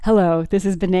Hello, this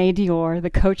is Bené Dior, the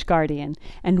Coach Guardian,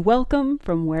 and welcome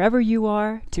from wherever you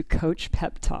are to Coach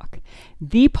Pep Talk,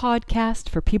 the podcast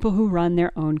for people who run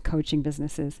their own coaching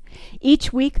businesses.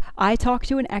 Each week, I talk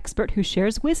to an expert who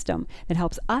shares wisdom that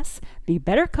helps us be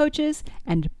better coaches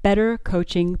and better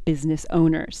coaching business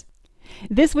owners.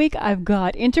 This week, I've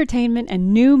got entertainment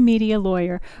and new media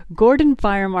lawyer Gordon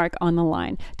Firemark on the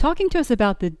line, talking to us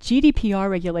about the GDPR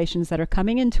regulations that are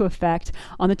coming into effect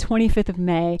on the 25th of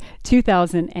May,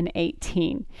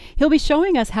 2018. He'll be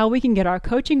showing us how we can get our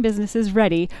coaching businesses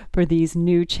ready for these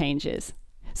new changes.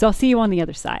 So I'll see you on the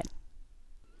other side.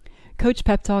 Coach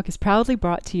Pep Talk is proudly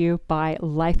brought to you by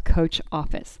Life Coach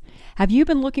Office. Have you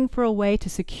been looking for a way to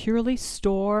securely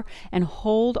store and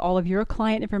hold all of your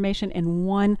client information in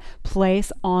one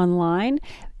place online,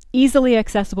 easily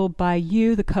accessible by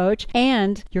you, the coach,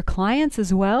 and your clients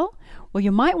as well? Well,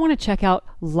 you might want to check out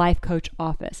Life Coach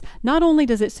Office. Not only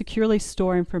does it securely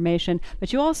store information,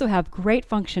 but you also have great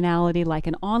functionality like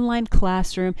an online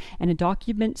classroom and a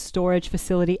document storage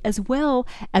facility, as well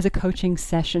as a coaching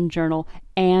session journal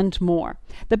and more.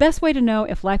 The best way to know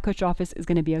if Life Coach Office is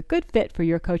going to be a good fit for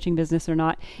your coaching business or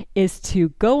not is to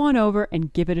go on over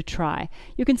and give it a try.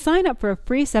 You can sign up for a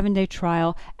free 7-day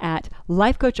trial at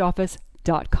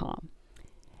lifecoachoffice.com.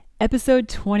 Episode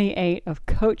 28 of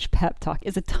Coach Pep Talk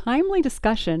is a timely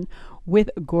discussion with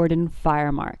Gordon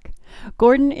Firemark.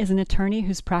 Gordon is an attorney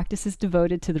whose practice is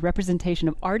devoted to the representation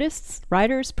of artists,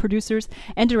 writers, producers,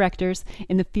 and directors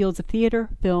in the fields of theater,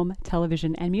 film,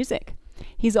 television, and music.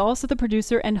 He's also the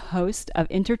producer and host of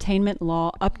Entertainment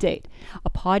Law Update,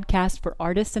 a podcast for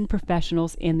artists and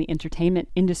professionals in the entertainment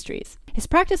industries. His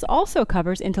practice also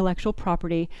covers intellectual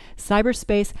property,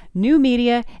 cyberspace, new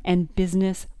media, and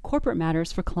business corporate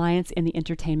matters for clients in the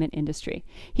entertainment industry.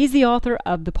 He's the author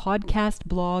of the podcast,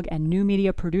 blog, and new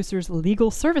media producers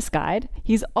legal service guide.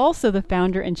 He's also the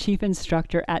founder and chief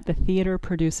instructor at the Theater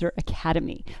Producer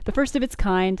Academy, the first of its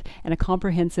kind and a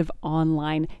comprehensive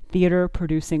online theater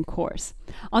producing course.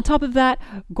 On top of that,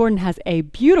 Gordon has a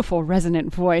beautiful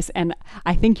resonant voice, and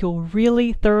I think you'll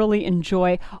really thoroughly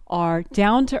enjoy our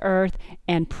down-to-earth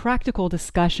and practical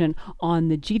discussion on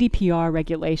the GDPR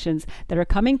regulations that are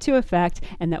coming to effect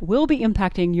and that will be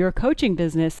impacting your coaching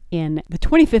business in the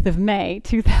 25th of May,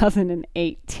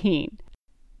 2018.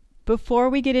 Before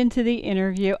we get into the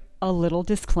interview, a little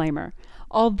disclaimer.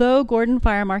 Although Gordon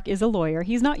Firemark is a lawyer,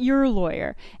 he's not your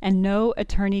lawyer, and no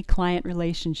attorney-client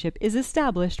relationship is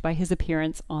established by his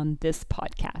appearance on this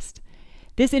podcast.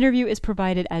 This interview is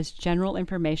provided as general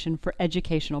information for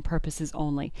educational purposes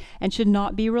only and should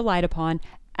not be relied upon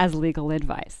as legal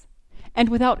advice. And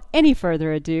without any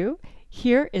further ado,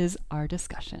 here is our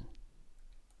discussion.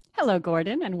 Hello,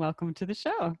 Gordon, and welcome to the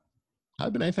show. Hi,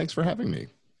 Bené. Thanks for having me.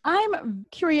 I'm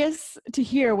curious to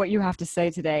hear what you have to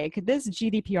say today. This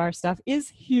GDPR stuff is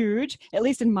huge, at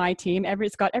least in my team.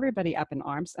 It's got everybody up in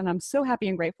arms, and I'm so happy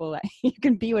and grateful that you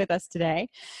can be with us today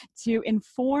to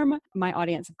inform my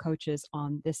audience of coaches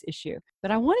on this issue.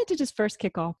 But I wanted to just first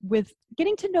kick off with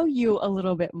getting to know you a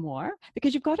little bit more,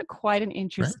 because you've got quite an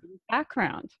interesting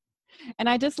background. And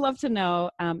I just love to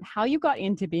know how you got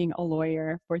into being a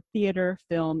lawyer for theater,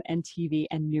 film, and TV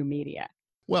and new media.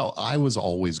 Well, I was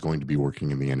always going to be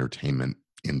working in the entertainment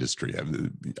industry.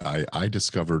 I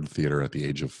discovered theater at the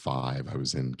age of 5. I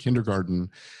was in kindergarten,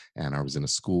 and I was in a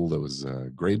school that was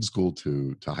grade school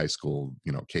to high school,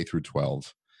 K through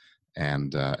 12.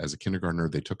 And as a kindergartner,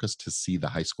 they took us to see the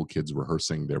high school kids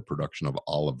rehearsing their production of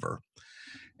Oliver.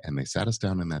 And they sat us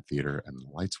down in that theater, and the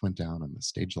lights went down, and the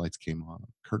stage lights came on, and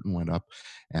the curtain went up,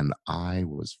 and I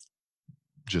was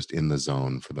just in the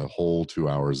zone for the whole 2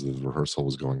 hours the rehearsal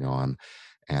was going on.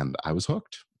 And I was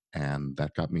hooked, and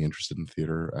that got me interested in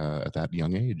theater at that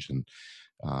young age, and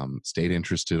stayed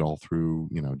interested all through,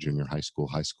 junior high school,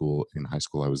 high school. In high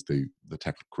school, I was the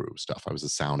tech crew stuff. I was a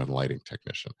sound and lighting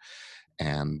technician,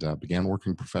 and began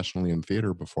working professionally in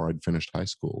theater before I'd finished high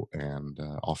school. And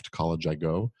off to college I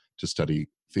go to study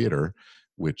theater,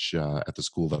 which at the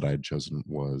school that I had chosen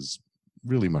was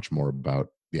really much more about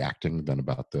the acting than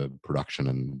about the production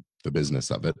and the business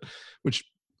of it, which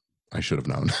I should have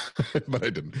known, but I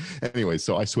didn't. Anyway,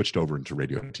 so I switched over into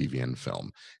radio, TV, and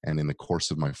film. And in the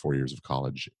course of my 4 years of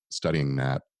college studying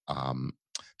that,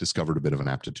 discovered a bit of an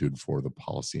aptitude for the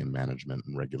policy and management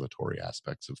and regulatory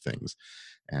aspects of things,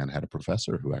 and had a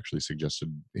professor who actually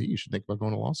suggested, hey, you should think about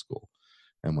going to law school.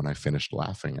 And when I finished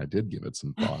laughing, I did give it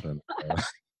some thought.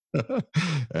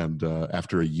 And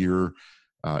after a year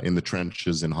in the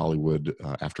trenches in Hollywood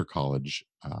after college,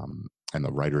 and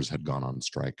the writers had gone on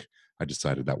strike, I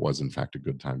decided that was in fact a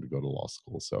good time to go to law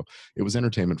school. So it was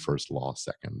entertainment first, law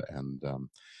second. And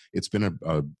it's been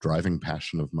a driving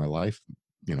passion of my life,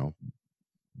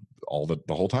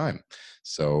 the whole time.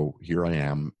 So here I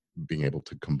am being able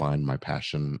to combine my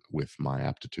passion with my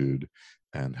aptitude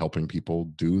and helping people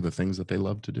do the things that they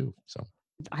love to do. So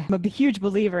I'm a huge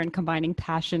believer in combining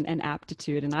passion and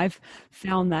aptitude, and I've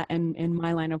found that in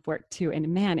my line of work too. And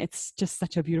man, it's just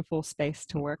such a beautiful space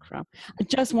to work from. I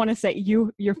just want to say,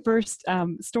 your first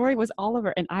story was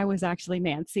Oliver, and I was actually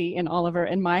Nancy in Oliver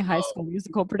in my High School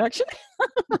Musical production.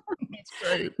 that's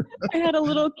great. I had a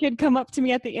little kid come up to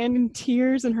me at the end in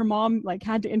tears, and her mom like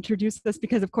had to introduce us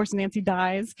because, of course, Nancy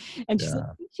dies, and she's like,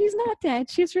 Yeah. "She's not dead;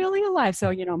 she's really alive."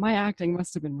 So my acting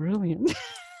must have been brilliant.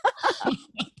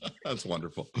 That's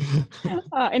wonderful.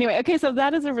 Anyway, okay, so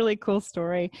that is a really cool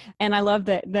story, and I love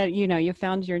that you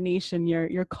found your niche and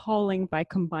your calling by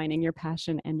combining your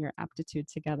passion and your aptitude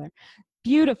together.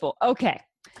 Beautiful. Okay,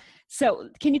 so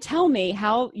can you tell me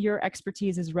how your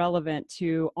expertise is relevant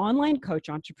to online coach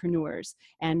entrepreneurs,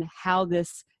 and how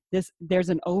this there's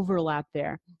an overlap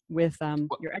there with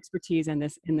your expertise in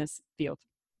this field?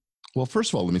 Well,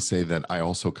 first of all, let me say that I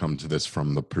also come to this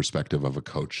from the perspective of a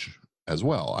coach as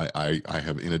well. I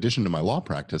have, in addition to my law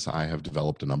practice, I have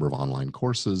developed a number of online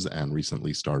courses and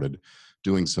recently started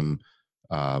doing some,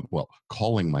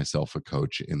 calling myself a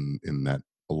coach in that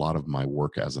a lot of my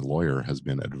work as a lawyer has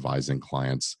been advising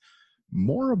clients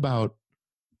more about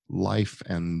life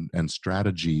and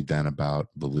strategy than about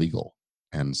the legal.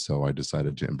 And so I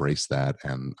decided to embrace that,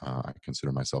 and I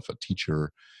consider myself a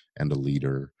teacher and a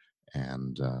leader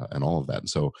and all of that. And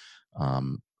so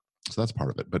that's part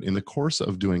of it. But in the course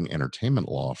of doing entertainment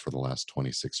law for the last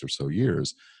 26 or so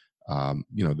years,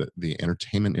 the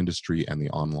entertainment industry and the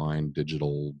online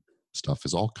digital stuff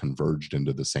is all converged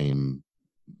into the same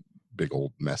big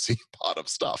old messy pot of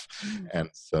stuff. And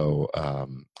so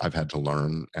I've had to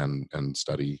learn and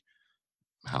study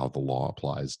how the law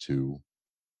applies to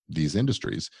these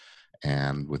industries.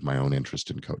 And with my own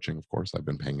interest in coaching, of course, I've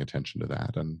been paying attention to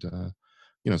that. And,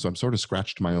 so I'm sort of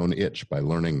scratched my own itch by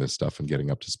learning this stuff and getting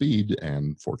up to speed.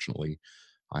 And fortunately,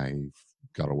 I've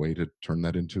got a way to turn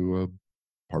that into a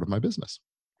part of my business.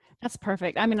 That's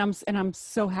perfect. I mean, I'm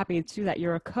so happy too that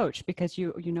you're a coach, because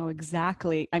you know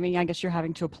exactly. I mean, I guess you're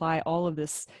having to apply all of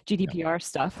this Yeah, GDPR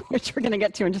stuff, which we're going to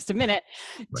get to in just a minute,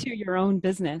 right. to your own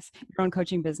business, your own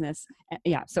coaching business.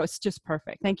 Yeah, so it's just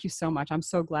perfect. Thank you so much. I'm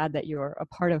so glad that you're a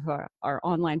part of our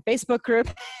online Facebook group,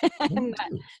 Well, me and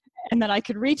too. and that I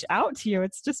could reach out to you.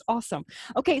 It's just awesome.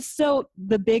 Okay, so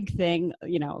the big thing,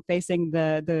 facing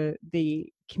the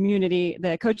community,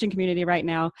 the coaching community right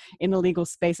now in the legal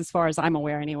space, as far as I'm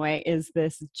aware anyway, is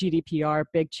this GDPR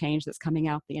big change that's coming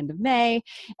out the end of May.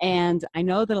 And I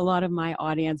know that a lot of my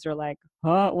audience are like,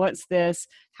 "Oh, what's this?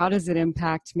 How does it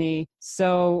impact me?"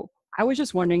 So I was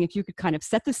just wondering if you could kind of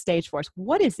set the stage for us.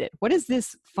 What is it? What does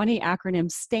this funny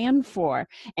acronym stand for?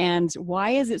 And why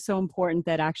is it so important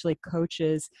that actually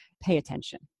coaches pay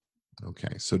attention?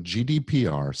 Okay, so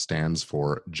GDPR stands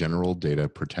for General Data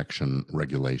Protection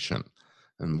Regulation.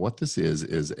 And what this is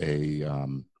a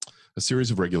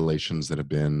series of regulations that have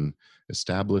been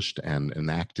established and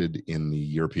enacted in the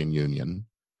European Union.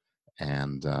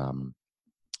 And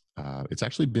it's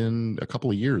actually been a couple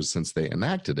of years since they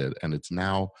enacted it, and it's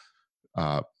now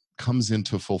uh, comes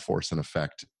into full force and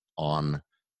effect on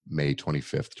May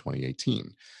 25th,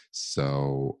 2018.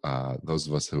 So those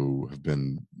of us who have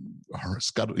been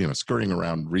scurrying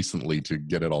around recently to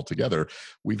get it all together,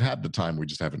 we've had the time, we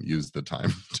just haven't used the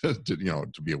time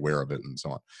to be aware of it and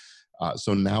so on.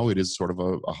 So now it is sort of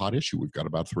a hot issue. We've got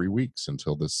about 3 weeks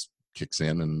until this kicks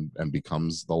in and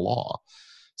becomes the law.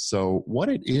 So what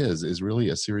it is really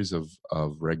a series of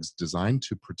regs designed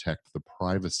to protect the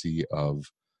privacy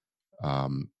of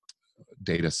um,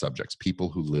 data subjects, people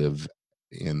who live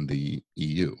in the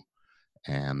EU.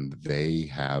 And they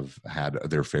have had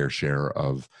their fair share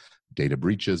of data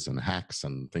breaches and hacks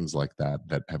and things like that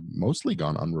have mostly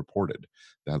gone unreported.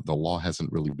 That the law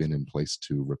hasn't really been in place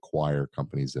to require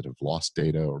companies that have lost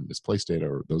data or misplaced data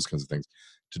or those kinds of things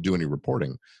to do any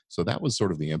reporting. So that was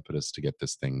sort of the impetus to get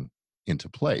this thing into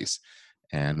place.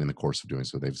 And in the course of doing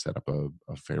so, they've set up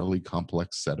a fairly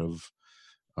complex set of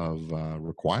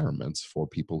requirements for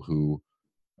people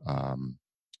um,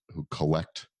 who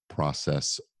collect,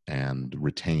 process, and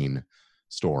retain,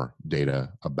 store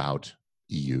data about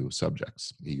EU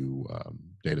subjects, EU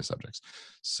data subjects.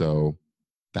 So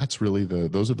that's really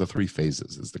those are the three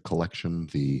phases: is the collection,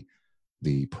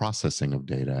 the processing of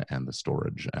data, and the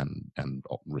storage and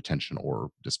retention or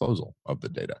disposal of the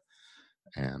data.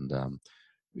 And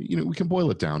we can boil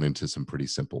it down into some pretty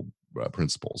simple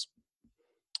principles.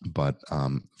 But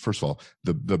first of all,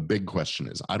 the big question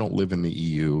is, I don't live in the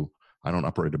EU. I don't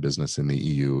operate a business in the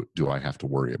EU. Do I have to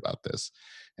worry about this?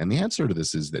 And the answer to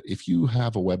this is that if you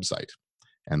have a website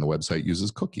and the website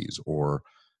uses cookies or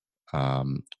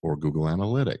Google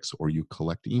Analytics, or you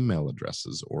collect email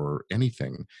addresses or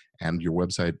anything, and your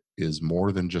website is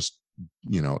more than just,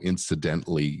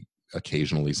 incidentally,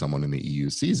 occasionally someone in the EU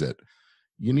sees it,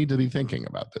 you need to be thinking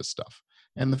about this stuff.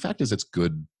 And the fact is, it's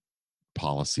good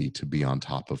policy to be on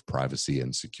top of privacy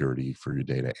and security for your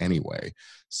data anyway.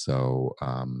 So,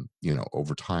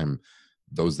 over time,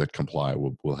 those that comply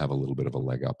will have a little bit of a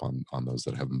leg up on those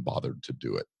that haven't bothered to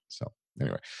do it. So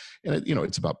anyway, and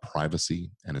it's about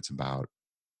privacy, and it's about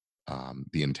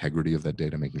the integrity of that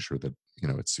data, making sure that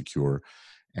it's secure,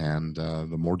 and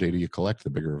the more data you collect, the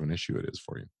bigger of an issue it is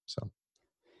for you. So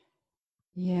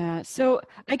Yeah. So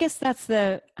I guess that's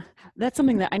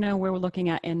something that I know we're looking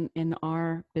at in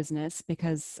our business,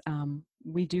 because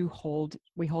we hold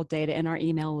data in our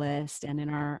email list and in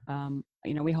our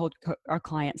we hold our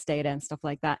clients' data and stuff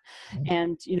like that.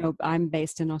 And I'm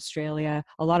based in Australia.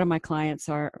 A lot of my clients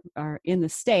are in the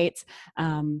States.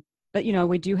 But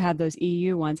we do have those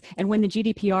EU ones. And when the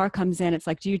GDPR comes in, it's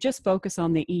like, do you just focus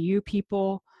on the EU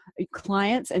people,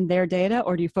 clients and their data,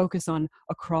 or do you focus on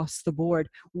across the board?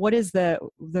 What is the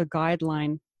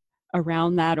guideline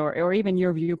around that, or even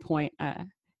your viewpoint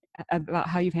about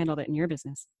how you've handled it in your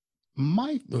business?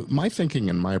 my thinking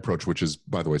and my approach, which is,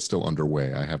 by the way, still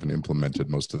underway. I haven't implemented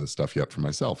most of this stuff yet for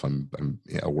myself. I'm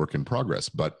a work in progress,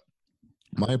 but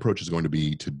my approach is going to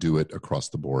be to do it across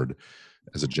the board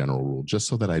as a general rule, just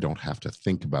so that I don't have to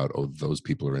think about, oh, those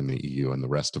people are in the EU and the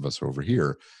rest of us are over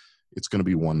here. It's going to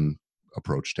be one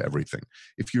approach to everything.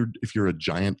 If you're a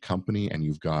giant company and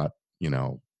you've got,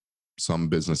 some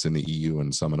business in the EU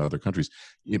and some in other countries,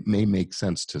 it may make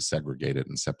sense to segregate it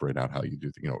and separate out how you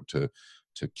do,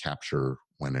 to capture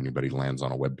when anybody lands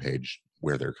on a web page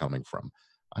where they're coming from.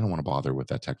 I don't want to bother with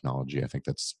that technology. I think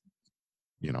that's,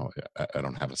 I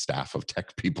don't have a staff of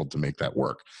tech people to make that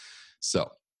work. So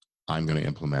I'm going to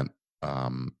implement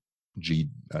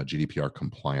GDPR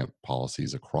compliant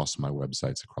policies across my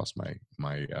websites, across my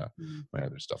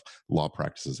other stuff. Law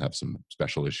practices have some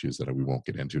special issues that we won't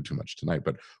get into too much tonight,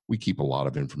 but we keep a lot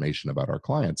of information about our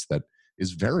clients that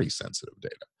is very sensitive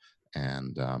data,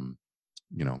 and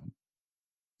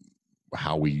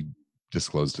how we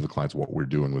disclose to the clients what we're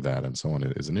doing with that and so on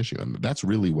is an issue. And that's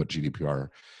really what GDPR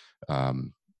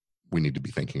we need to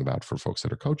be thinking about for folks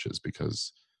that are coaches,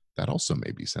 because that also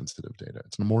may be sensitive data.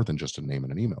 It's more than just a name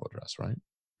and an email address, right?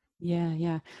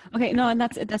 Yeah. Okay. No, and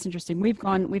that's interesting.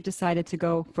 We've decided to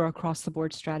go for across the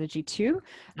board strategy too,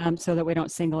 so that we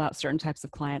don't single out certain types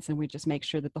of clients, and we just make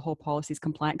sure that the whole policy is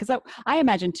compliant. Because I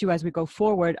imagine too, as we go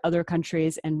forward, other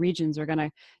countries and regions are going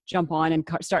to jump on and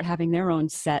start having their own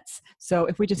sets. So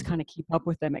if we just kind of keep up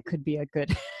with them, it could be a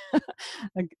good,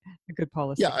 a good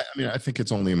policy. Yeah, I think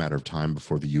it's only a matter of time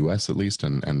before the U.S. at least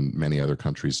and many other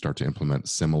countries start to implement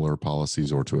similar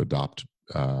policies or to adopt,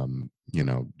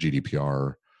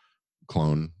 GDPR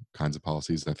clone kinds of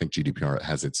policies. I think GDPR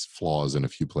has its flaws in a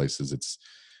few places. It's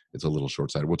a little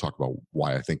short-sighted. We'll talk about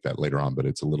why I think that later on, but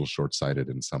it's a little short-sighted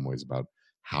in some ways about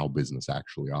how business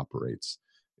actually operates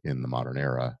in the modern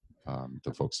era.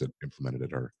 The folks that implemented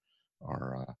it are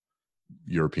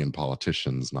European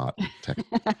politicians, not tech.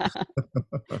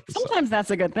 Sometimes that's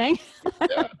a good thing.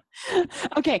 Yeah.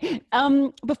 Okay.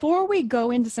 Before we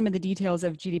go into some of the details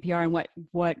of GDPR and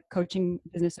what coaching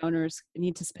business owners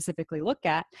need to specifically look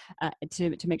at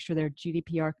to make sure they're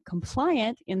GDPR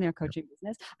compliant in their coaching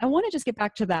business, I want to just get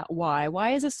back to that why.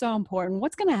 Why is this so important?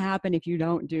 What's going to happen if you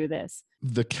don't do this?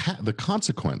 The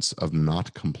consequence of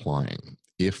not complying,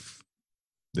 if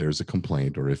there's a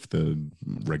complaint or if the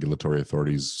regulatory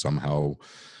authorities somehow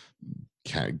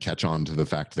catch on to the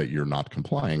fact that you're not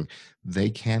complying, they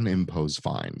can impose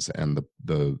fines. And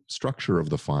the structure of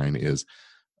the fine is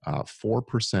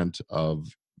 4%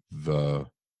 of the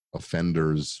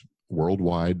offender's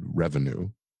worldwide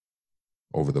revenue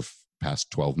over the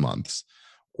past 12 months,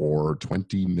 or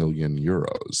 20 million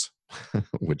euros,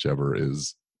 whichever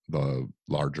is the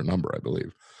larger number, I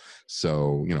believe.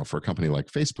 So, for a company like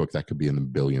Facebook, that could be in the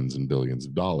billions and billions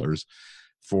of dollars.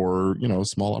 For,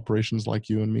 small operations like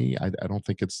you and me, I don't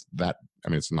think it's that.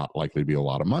 It's not likely to be a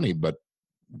lot of money, but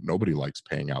nobody likes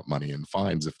paying out money in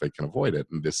fines if they can avoid it.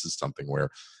 And this is something where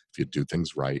if you do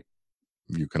things right,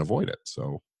 you can avoid it.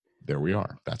 So there we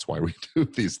are. That's why we do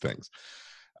these things.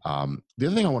 The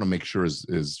other thing I want to make sure is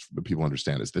that people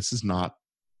understand is this is not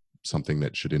something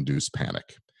that should induce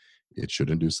panic. It should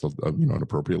induce an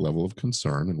appropriate level of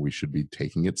concern, and we should be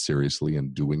taking it seriously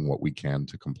and doing what we can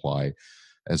to comply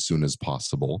as soon as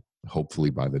possible, hopefully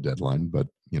by the deadline. But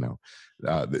the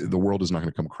world is not going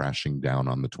to come crashing down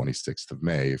on the 26th of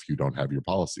May if you don't have your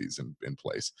policies in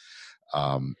place.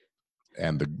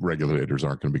 and the regulators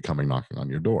aren't going to be coming knocking on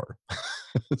your door.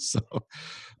 So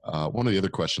one of the other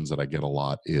questions that I get a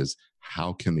lot is,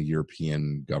 how can the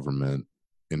European government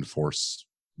enforce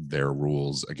their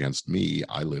rules against me?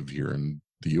 I live here in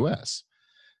the US.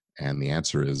 And the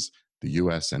answer is, the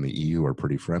US and the EU are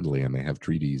pretty friendly, and they have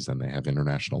treaties and they have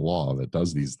international law that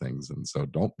does these things. And so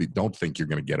don't think you're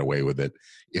going to get away with it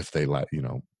if they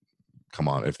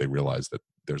if they realize that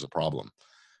there's a problem.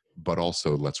 But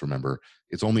also, let's remember,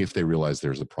 it's only if they realize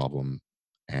there's a problem,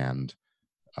 and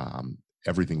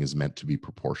everything is meant to be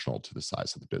proportional to the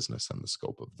size of the business and the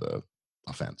scope of the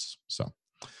offense. So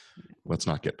let's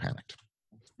not get panicked.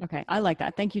 Okay, I like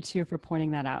that. Thank you too for pointing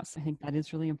that out. So I think that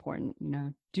is really important.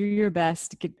 Do your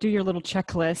best, do your little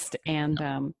checklist,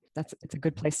 and it's a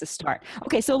good place to start.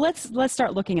 Okay, so let's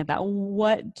start looking at that.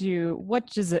 What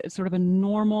does sort of a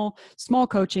normal small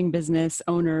coaching business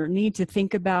owner need to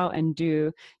think about and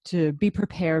do to be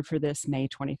prepared for this May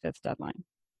 25th deadline?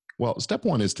 Well, step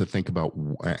one is to think about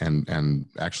and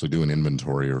actually do an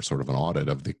inventory or sort of an audit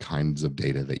of the kinds of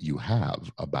data that you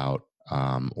have about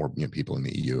people in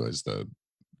the EU as the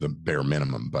bare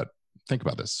minimum. But think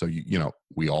about this. So,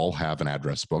 we all have an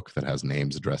address book that has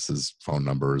names, addresses, phone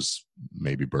numbers,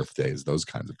 maybe birthdays, those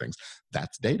kinds of things.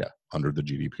 That's data under the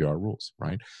GDPR rules,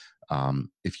 right?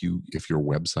 If your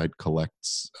website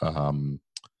collects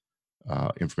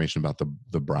information about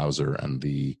the browser and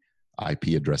the IP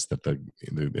address that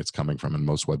it's coming from, and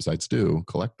most websites do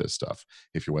collect this stuff.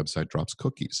 If your website drops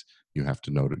cookies, you have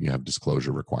to note you have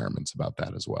disclosure requirements about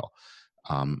that as well.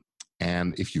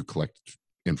 And if you collect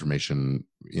information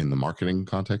in the marketing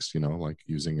context, like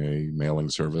using a mailing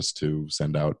service to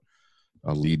send out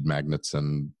lead magnets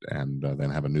and then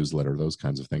have a newsletter, those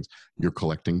kinds of things, you're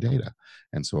collecting data.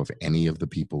 And so if any of the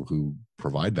people who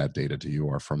provide that data to you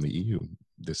are from the EU,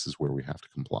 this is where we have to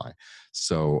comply.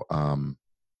 So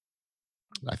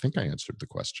I think I answered the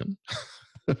question.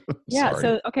 Yeah.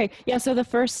 So, okay. Yeah. So the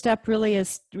first step really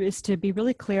is to be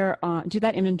really clear on, do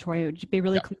that inventory, to be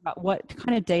really clear about what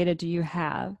kind of data do you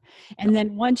have. And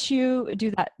then once you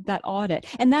do that audit,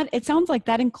 and that, it sounds like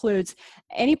that includes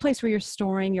any place where you're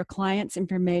storing your client's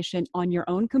information on your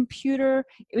own computer.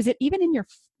 Is it even in your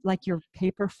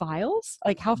paper files?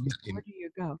 Like how far do you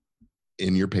go?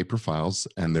 In your paper files,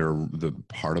 and the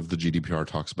part of the GDPR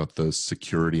talks about the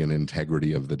security and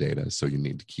integrity of the data. So you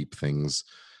need to keep things,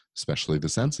 especially the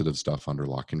sensitive stuff, under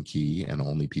lock and key, and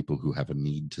only people who have a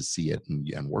need to see it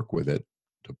and work with it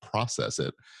to process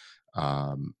it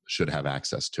should have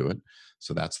access to it.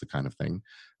 So that's the kind of thing.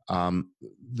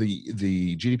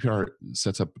 The GDPR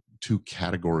sets up two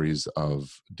categories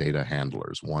of data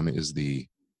handlers. One is the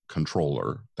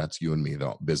controller. That's you and me,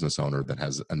 the business owner that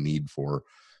has a need for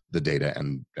the data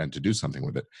and to do something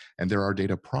with it. And there are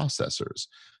data processors.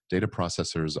 Data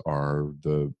processors are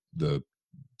the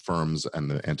firms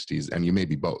and the entities, and you may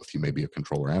be both. You may be a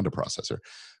controller and a processor,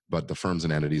 but the firms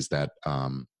and entities that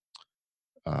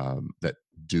that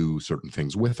do certain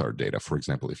things with our data. For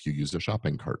example, if you use a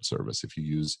shopping cart service, if you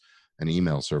use an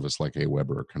email service like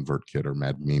Aweber or ConvertKit or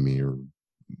MadMimi or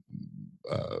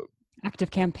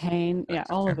ActiveCampaign,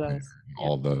 all of those,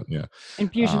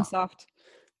 Infusionsoft.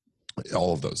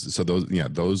 All of those. So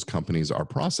those companies are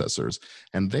processors,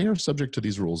 and they are subject to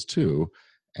these rules too.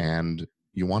 And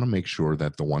you want to make sure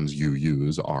that the ones you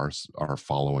use are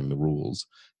following the rules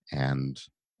and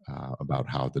about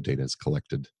how the data is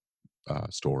collected,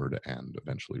 stored, and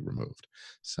eventually removed.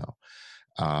 So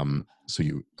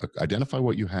you identify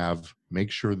what you have,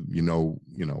 make sure you know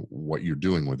what you're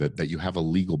doing with it, that you have a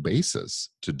legal basis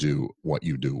to do what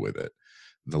you do with it.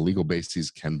 The legal bases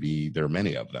there are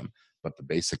many of them, but the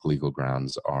basic legal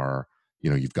grounds are,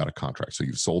 you've got a contract. So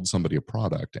you've sold somebody a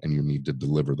product and you need to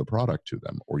deliver the product to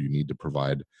them, or you need to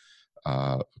provide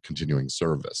continuing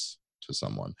service to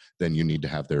someone. Then you need to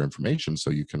have their information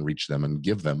so you can reach them and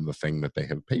give them the thing that they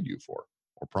have paid you for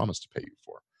or promised to pay you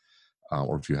for.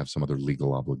 Or if you have some other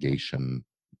legal obligation,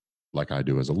 like I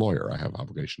do as a lawyer, I have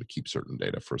obligation to keep certain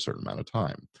data for a certain amount of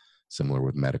time, similar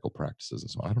with medical practices. And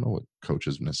so I don't know what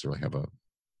coaches necessarily have a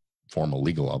formal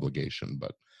legal obligation,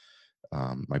 but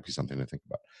might be something to think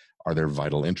about. Are there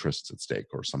vital interests at stake,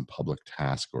 or some public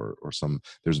task, or some,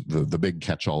 there's the big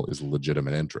catch-all is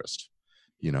legitimate interest.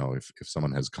 If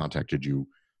someone has contacted you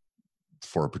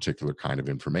for a particular kind of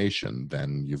information,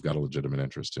 then you've got a legitimate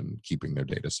interest in keeping their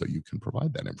data so you can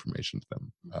provide that information to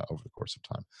them over the course of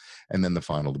time. And then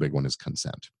the big one is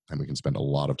consent. And we can spend a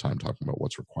lot of time talking about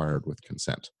what's required with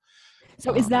consent.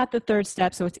 So is that the third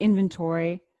step? So it's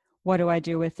inventory. What do I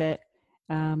do with it?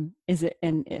 Is it,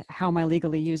 and how am I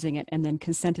legally using it? And then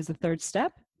consent is the third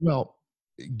step? Well,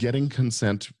 getting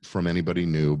consent from anybody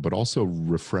new, but also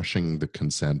refreshing the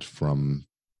consent from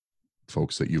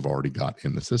folks that you've already got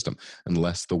in the system.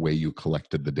 Unless the way you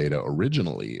collected the data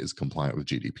originally is compliant with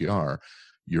GDPR,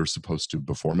 you're supposed to,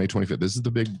 before May 25th, this is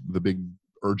the big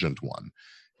urgent one.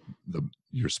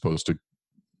 You're supposed to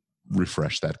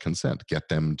refresh that consent, get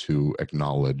them to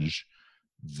acknowledge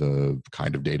the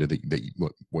kind of data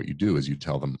what you do is you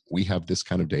tell them, we have this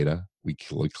kind of data, we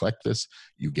collect this,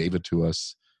 you gave it to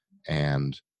us,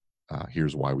 and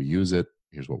here's why we use it,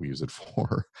 here's what we use it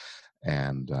for,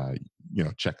 and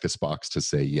check this box to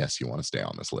say yes, you want to stay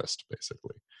on this list,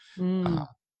 basically,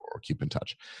 or keep in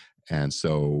touch. And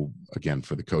so again,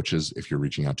 for the coaches, if you're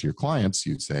reaching out to your clients,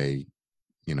 you'd say,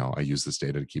 I use this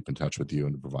data to keep in touch with you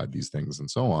and to provide these things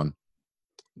and so on.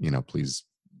 Please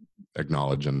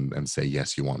acknowledge and say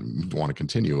yes, you want to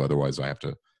continue, otherwise I have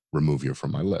to remove you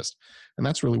from my list. And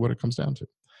that's really what it comes down to.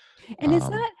 And is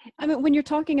that, when you're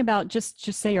talking about just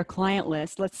say your client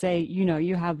list, let's say,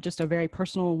 you have just a very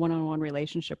personal one-on-one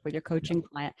relationship with your coaching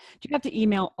client. Do you have to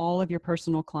email all of your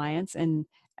personal clients and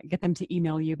get them to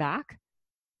email you back?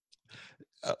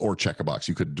 Or check a box.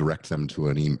 You could direct them to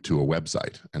a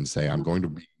website and say, I'm going to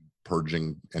be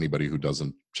purging anybody who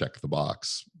doesn't check the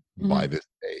box by this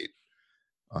date.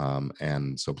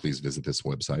 And so please visit this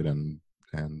website and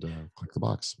click the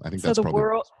box. I think so. That's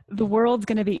the world's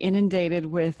going to be inundated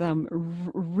with Well,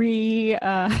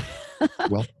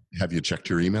 have you checked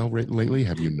your email lately?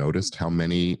 Have you noticed how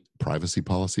many privacy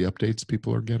policy updates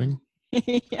people are getting?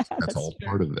 Yeah, that's all true.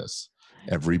 Part of this.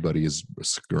 Everybody is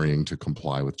scurrying to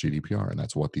comply with GDPR, and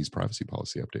that's what these privacy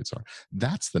policy updates are.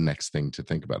 That's the next thing to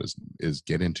think about is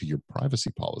get into your privacy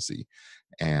policy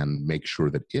and make sure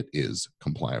that it is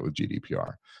compliant with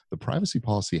GDPR. The privacy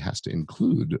policy has to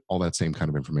include all that same kind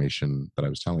of information that I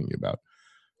was telling you about.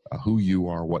 Who you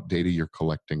are, what data you're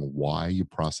collecting, why you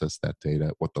process that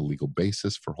data, what the legal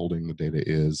basis for holding the data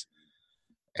is,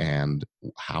 and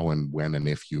how and when and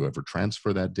if you ever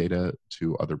transfer that data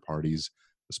to other parties,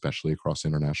 especially across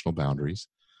international boundaries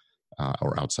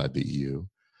or outside the EU,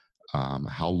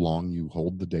 how long you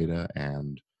hold the data,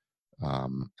 and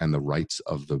the rights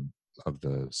of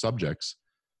the subjects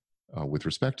with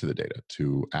respect to the data,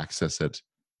 to access it,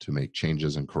 to make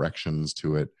changes and corrections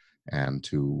to it, and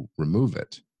to remove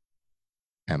it.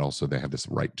 And also they have this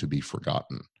right to be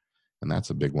forgotten. And that's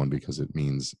a big one, because it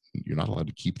means you're not allowed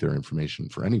to keep their information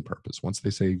for any purpose. Once they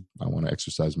say, I want to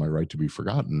exercise my right to be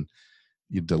forgotten,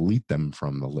 you delete them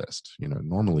from the list.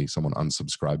 Normally someone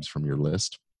unsubscribes from your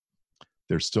list.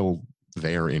 They're still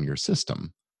there in your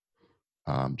system,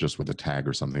 just with a tag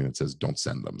or something that says, don't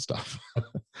send them stuff.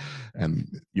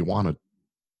 And you want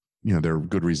to, there are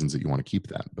good reasons that you want to keep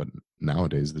that. But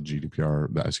nowadays the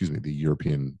the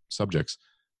European subjects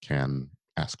can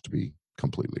ask to be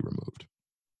completely removed.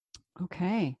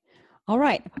 Okay. All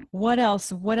right. What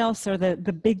else? What else are the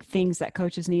big things that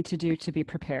coaches need to do to be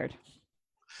prepared?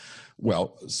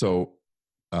 Well, so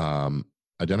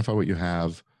identify what you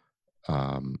have,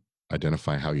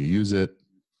 identify how you use it,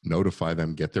 notify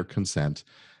them, get their consent,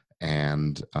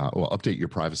 and update your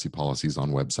privacy policies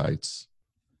on websites.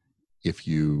 If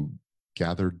you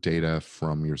gather data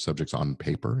from your subjects on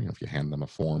paper, if you hand them a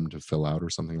form to fill out or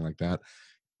something like that,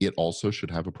 it also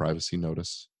should have a privacy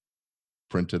notice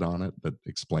printed on it that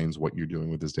explains what you're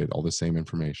doing with this data, all the same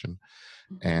information,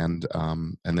 and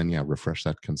then refresh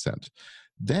that consent.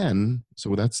 Then,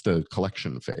 so that's the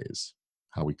collection phase,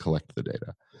 how we collect the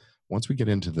data. Once we get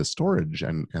into the storage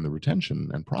and the retention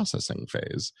and processing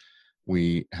phase,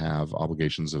 we have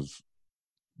obligations of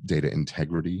data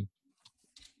integrity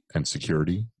and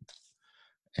security.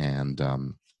 And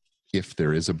if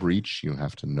there is a breach, you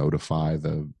have to notify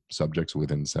the subjects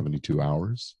within 72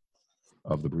 hours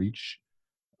of the breach.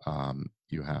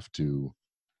 You have to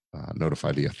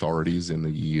notify the authorities in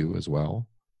the EU as well.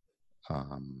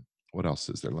 What else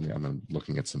is there? I'm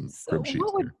looking at some crib sheets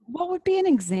here. What would be an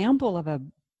example of a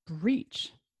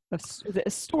breach? A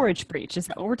storage breach? Is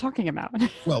that what we're talking about?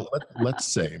 Well, let's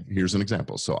say, here's an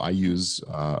example. So I use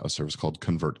a service called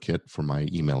ConvertKit for my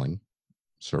emailing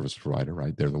service provider,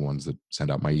 right? They're the ones that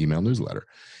send out my email newsletter.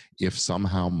 If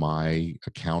somehow my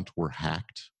account were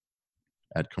hacked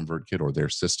at ConvertKit, or their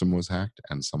system was hacked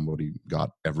and somebody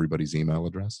got everybody's email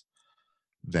address,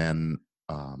 then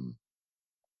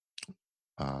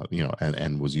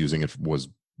and was using it, was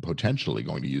potentially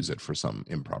going to use it for some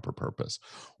improper purpose,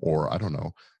 or I don't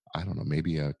know,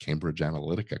 maybe a Cambridge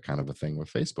Analytica kind of a thing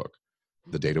with Facebook.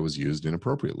 The data was used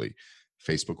inappropriately.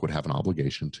 Facebook would have an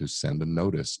obligation to send a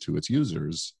notice to its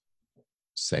users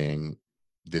saying,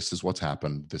 this is what's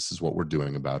happened, this is what we're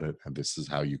doing about it, and this is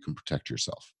how you can protect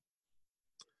yourself.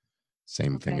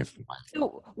 Same thing Okay. if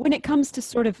So when it comes to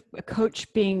sort of a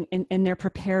coach being in their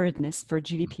preparedness for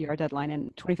GDPR deadline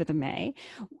in 25th of May,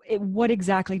 what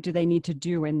exactly do they need to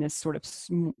do in this sort of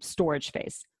storage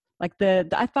phase? Like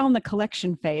I found the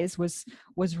collection phase was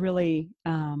really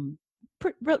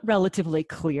relatively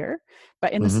clear,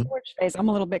 but in the Mhm. storage phase, I'm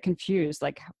a little bit confused.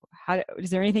 Like, how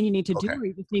is there anything you need to do, Okay. or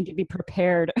you just need to be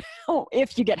prepared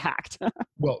if you get hacked?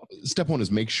 Well, step one is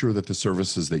make sure that the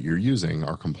services that you're using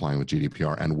are complying with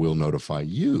GDPR and will notify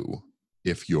you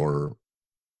if your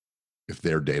if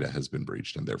their data has been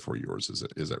breached and therefore yours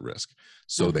is at risk,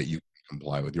 so that you can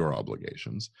comply with your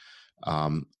obligations.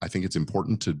 I think it's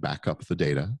important to back up the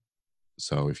data.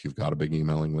 So if you've got a big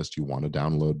emailing list, you want to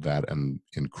download that and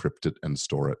encrypt it and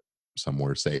store it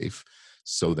somewhere safe,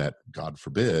 so that, God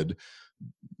forbid,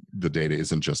 the data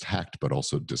isn't just hacked but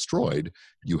also destroyed.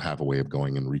 You have a way of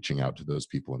going and reaching out to those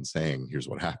people and saying, here's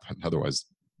what happened. Otherwise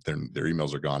their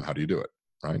emails are gone. How do you do it?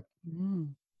 Right.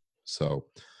 Mm. So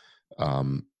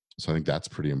um so I think that's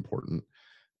pretty important.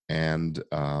 And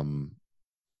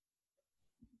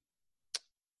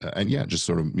yeah, just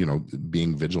sort of,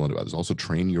 being vigilant about this. Also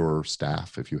train your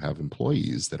staff. If you have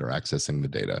employees that are accessing the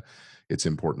data, it's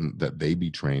important that they be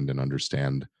trained and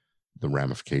understand the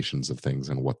ramifications of things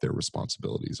and what their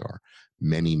responsibilities are.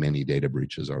 Many data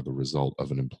breaches are the result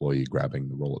of an employee grabbing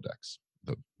the Rolodex,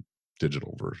 the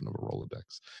digital version of a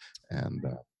Rolodex.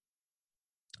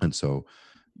 And so,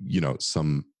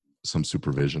 some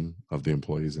supervision of the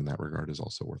employees in that regard is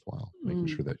also worthwhile. Making Mm.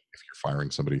 sure that if you're firing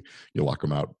somebody, you lock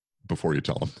them out before you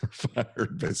tell them they're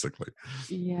fired, basically.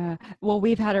 Yeah. Well,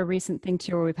 we've had a recent thing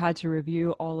too where we've had to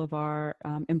review all of our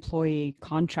employee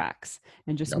contracts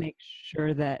and just Yep. make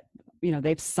sure that,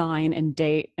 they've signed and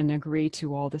date and agree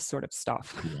to all this sort of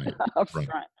stuff Right. up Right.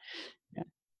 front. Yeah.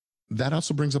 That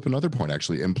also brings up another point,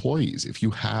 actually. Employees, if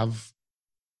you have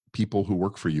people who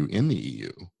work for you in the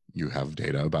EU, you have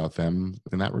data about them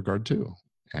in that regard too.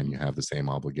 And you have the same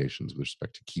obligations with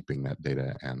respect to keeping that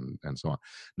data and so on.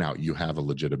 Now, you have a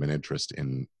legitimate interest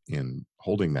in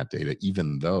holding that data,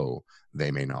 even though they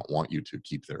may not want you to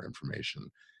keep their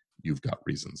information. You've got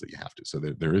reasons that you have to. So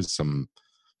there is some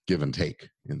give and take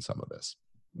in some of this.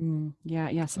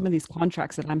 Yeah. Some of these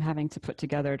contracts that I'm having to put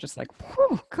together are just like,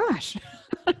 whew, gosh,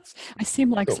 I seem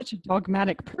like So, such a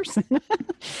dogmatic person.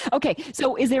 Okay,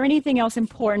 so is there anything else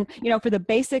important, for the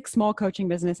basic small coaching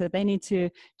business that they need to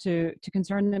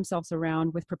concern themselves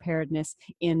around with preparedness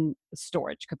in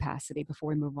storage capacity before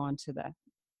we move on to the?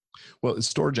 well, it's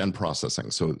storage and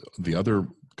processing. So the other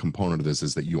component of this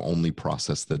is that you only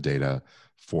process the data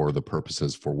for the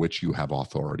purposes for which you have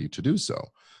authority to do so.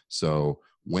 So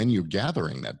when you're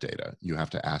gathering that data, you have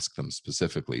to ask them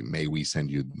specifically, may we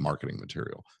send you marketing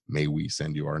material? May we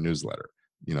send you our newsletter?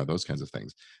 Those kinds of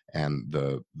things. And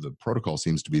the protocol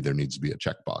seems to be there needs to be a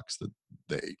checkbox that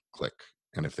they click.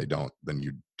 And if they don't, then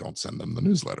you don't send them the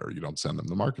newsletter. You don't send them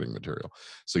the marketing material.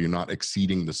 So you're not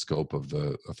exceeding the scope of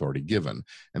the authority given.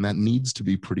 And that needs to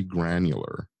be pretty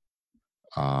granular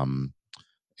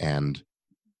and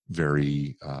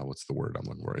very, what's the word I'm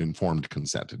looking for? Informed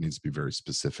consent. It needs to be very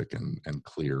specific and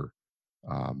clear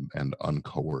and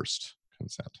uncoerced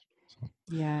consent. So.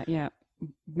 Yeah.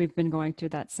 We've been going through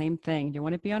that same thing. Do you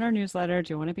want to be on our newsletter?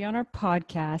 Do you want to be on our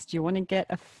podcast? Do you want to get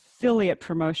affiliate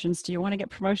promotions? Do you want to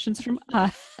get promotions from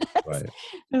us? Right.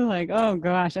 They're like, oh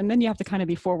gosh. And then you have to kind of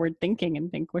be forward thinking and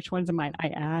think, which ones might I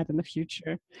add in the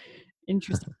future?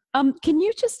 Interesting. I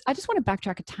just want to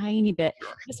backtrack a tiny bit.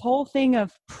 This whole thing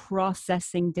of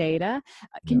processing data,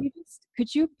 Yeah.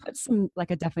 could you put some,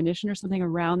 like, a definition or something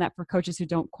around that for coaches who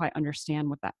don't quite understand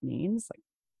what that means? Like,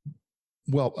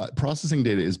 Well, processing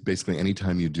data is basically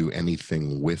anytime you do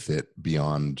anything with it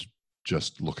beyond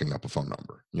just looking up a phone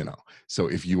number. So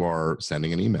if you are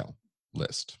sending an email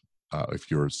list, if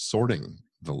you're sorting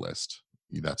the list,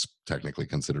 that's technically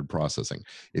considered processing.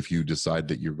 If you decide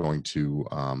that you're going to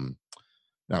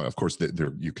now, of course,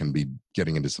 you can be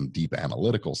getting into some deep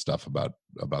analytical stuff about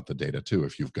the data too.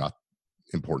 If you've got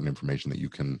important information that you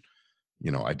can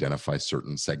identify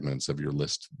certain segments of your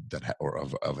list or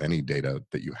of any data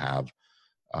that you have.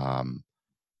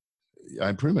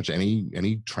 Pretty much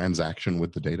any transaction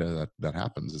with the data that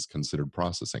happens is considered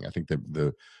processing. I think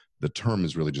that the term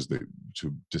is really just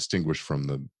to distinguish from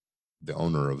the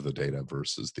owner of the data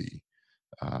versus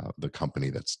the company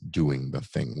that's doing the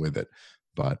thing with it.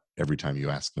 But every time you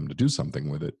ask them to do something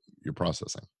with it, you're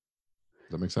processing.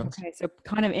 Does that make sense? okay, so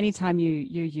kind of anytime you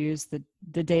use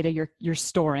the data you're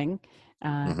storing, uh,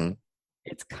 Mm-hmm.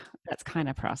 that's kind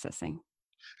of processing.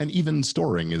 And even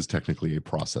storing is technically a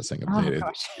processing of Oh data.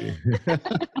 gosh,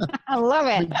 I love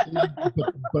I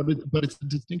it. mean, but it's a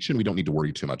distinction we don't need to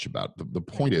worry too much about. The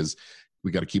point is,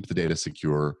 We got to keep the data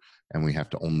secure, and we have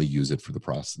to only use it for the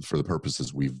process, for the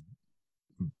purposes we've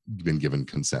been given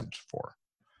consent for.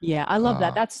 Yeah, I love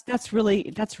that. That's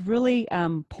really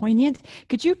poignant.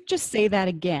 Could you just say that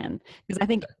again? Because I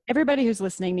think everybody who's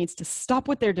listening needs to stop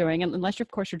what they're doing, unless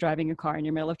of course you're driving a car in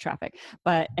the middle of traffic,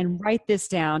 and write this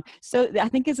down. So I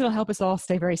think it'll help us all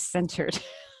stay very centered.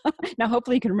 Now,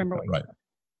 hopefully, you can remember what Right.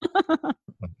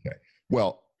 Okay.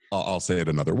 Well, I'll say it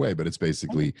another way, but it's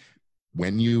basically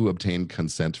when you obtain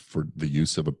consent for the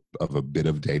use of a bit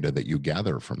of data that you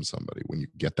gather from somebody, when you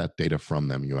get that data from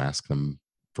them, you ask them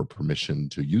for permission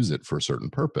to use it for a certain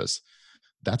purpose.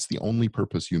 That's the only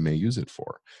purpose you may use it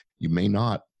for. You may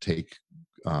not take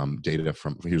data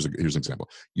from, here's an example.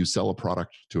 You sell a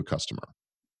product to a customer,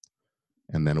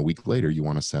 and then a week later you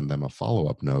want to send them a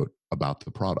follow-up note about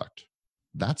the product.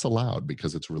 That's allowed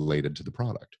because it's related to the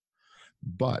product.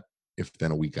 But if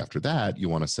then a week after that you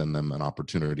want to send them an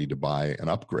opportunity to buy an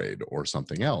upgrade or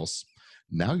something else,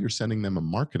 now you're sending them a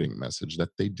marketing message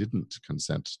that they didn't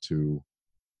consent to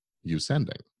you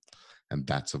sending. And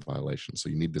that's a violation. So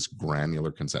you need this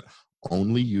granular consent.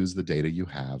 Only use the data you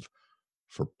have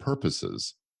for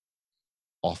purposes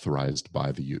authorized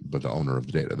by the owner of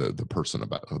the data, the person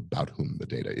about whom the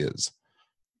data is.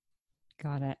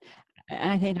 Got it.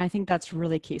 I think that's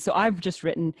really key. So I've just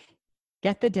written,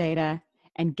 get the data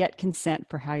and get consent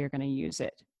for how you're going to use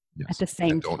it. Yes. At the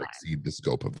same and time. Don't exceed the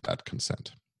scope of that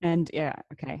consent. And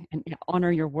okay. And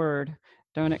honor your word.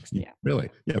 Don't exceed. Really?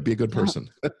 Yeah, be a good person.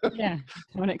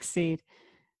 Don't exceed.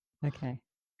 Okay.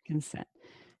 Consent.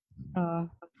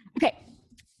 Okay.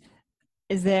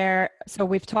 So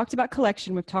we've talked about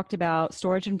collection, we've talked about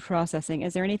storage and processing.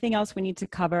 Is there anything else we need to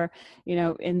cover,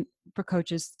 for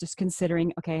coaches just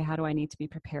considering, okay, how do I need to be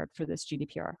prepared for this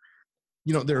GDPR?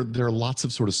 There are lots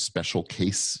of sort of special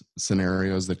case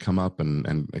scenarios that come up,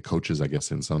 and coaches, I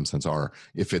guess, in some sense, are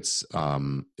if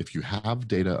you have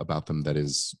data about them that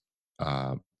is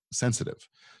sensitive,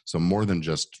 so more than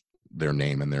just their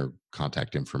name and their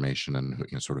contact information and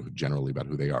sort of generally about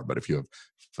who they are, but if you have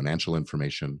financial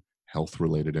information,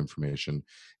 health-related information,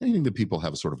 anything that people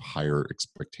have a sort of higher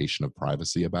expectation of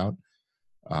privacy about,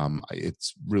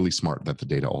 it's really smart that the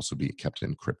data also be kept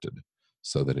encrypted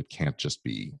so that it can't just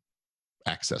be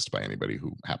accessed by anybody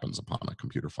who happens upon a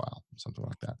computer file, something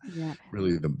like that. Yeah.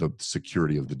 Really, the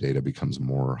security of the data becomes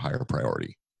more higher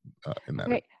priority in that.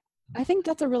 Right. I think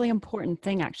that's a really important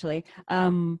thing, actually,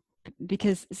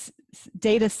 because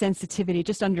data sensitivity,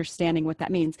 just understanding what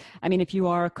that means. I mean, if you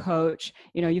are a coach,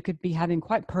 you could be having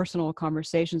quite personal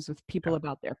conversations with people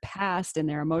about their past and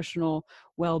their emotional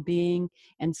well-being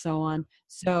and so on.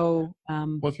 So,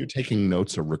 well, if you're taking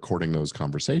notes or recording those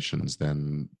conversations,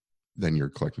 then you're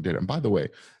collecting data. And by the way,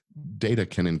 data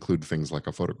can include things like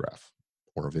a photograph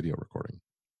or a video recording.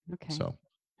 Okay. So,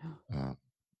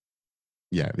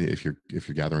 if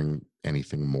you're gathering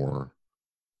anything more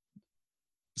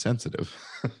sensitive,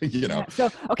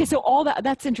 So all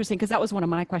that's interesting, because that was one of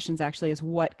my questions actually, is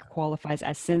what qualifies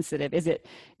as sensitive. Is it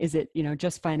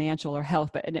just financial or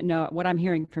health? But no, what I'm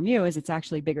hearing from you is it's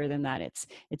actually bigger than that. It's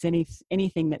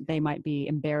anything that they might be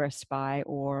embarrassed by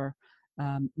or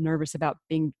nervous about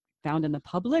being found in the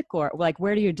public, or like,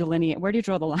 where do you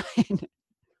draw the line?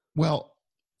 Well,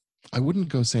 I wouldn't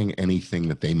go saying anything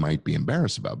that they might be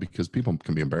embarrassed about, because people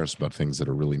can be embarrassed about things that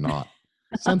are really not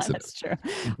sensitive. That's true.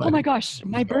 Oh my gosh,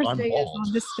 my birthday is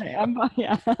on this day.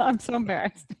 I'm so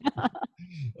embarrassed.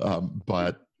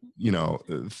 But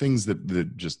things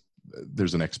that just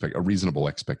there's a reasonable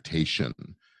expectation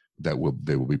that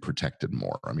they will be protected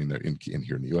more. I mean, in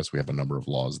here in the U.S., we have a number of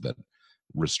laws that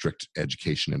restrict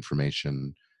education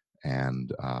information,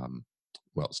 and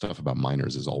stuff about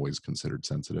minors is always considered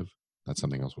sensitive. That's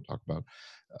something else we'll talk about.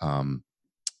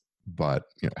 But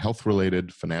health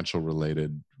related, financial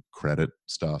related, credit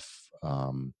stuff,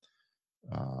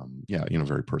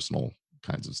 very personal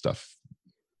kinds of stuff.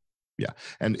 Yeah,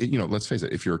 and let's face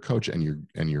it, if you're a coach and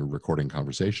you're recording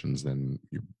conversations, then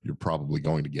you're probably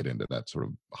going to get into that sort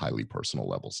of highly personal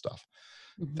level stuff.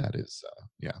 Mm-hmm. That is,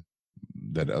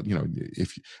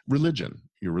 if religion,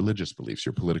 your religious beliefs,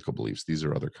 your political beliefs, these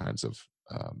are other kinds of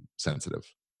sensitive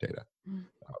data,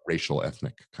 racial,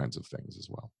 ethnic kinds of things as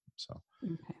well. So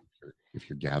if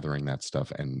you're gathering that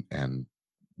stuff and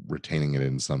retaining it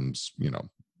in some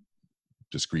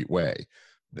discreet way,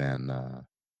 then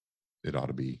it ought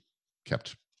to be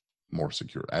kept more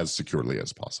secure, as securely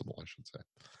as possible, I should say.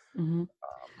 Mm-hmm.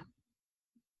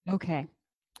 Okay.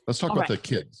 Let's talk about the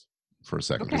kids for a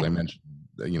second, because I mentioned,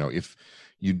 if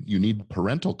you need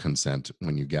parental consent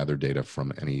when you gather data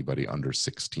from anybody under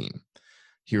 16.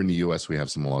 Here in the U.S., we have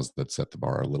some laws that set the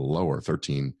bar a little lower,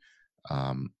 13.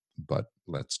 But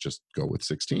let's just go with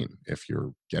 16. If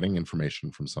you're getting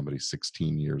information from somebody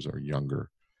 16 years or younger,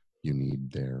 you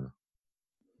need their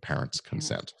parents'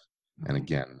 consent. And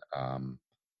again,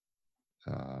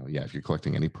 if you're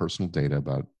collecting any personal data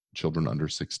about children under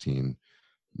 16,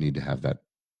 you need to have that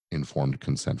informed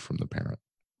consent from the parent.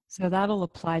 So that'll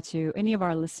apply to any of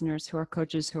our listeners who are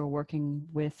coaches who are working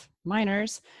with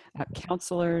minors,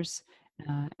 counselors,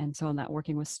 and so on, that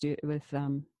working with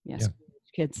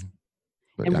kids.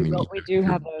 But And I mean, we do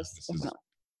have those.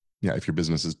 If your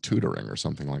business is tutoring or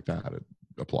something like that, it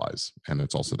applies. And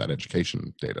it's also that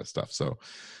education data stuff. So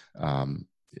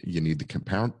you need the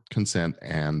parent consent,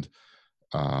 and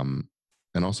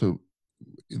also,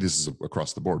 this is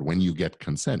across the board. When you get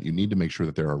consent, you need to make sure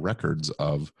that there are records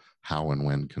of how and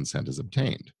when consent is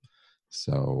obtained.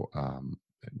 So,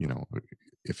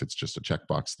 if it's just a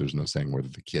checkbox, there's no saying whether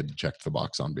the kid checked the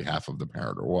box on behalf of the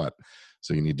parent or what.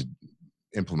 So you need to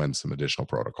implement some additional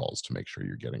protocols to make sure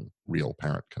you're getting real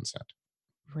parent consent.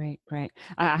 Right.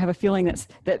 I have a feeling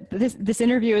that this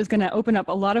interview is going to open up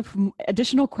a lot of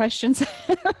additional questions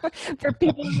for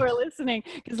people who are listening.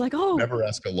 Because, never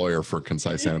ask a lawyer for a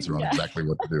concise answer on exactly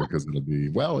what to do, because it'll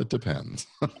be, it depends.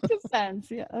 It depends.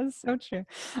 Yeah, that's so true.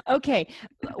 Okay,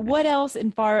 what else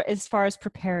as far as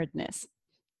preparedness?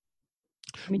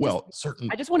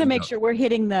 I just want to make sure we're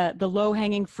hitting the low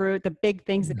hanging fruit, the big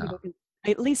things that people can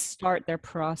at least start their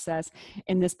process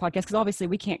in this podcast, because obviously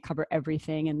we can't cover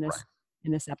everything in this. Right.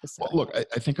 In this episode. Well, look,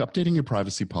 I think updating your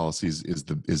privacy policies is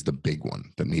the big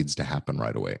one that needs to happen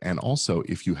right away. And also,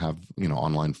 if you have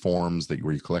online forms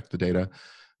where you collect the data,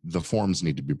 the forms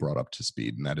need to be brought up to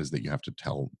speed. And that is that you have to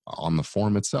tell on the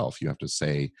form itself. You have to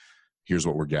say, here's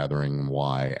what we're gathering,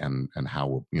 why, and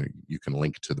how you can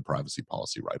link to the privacy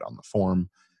policy right on the form,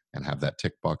 and have that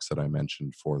tick box that I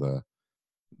mentioned for the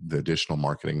additional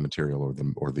marketing material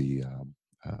or the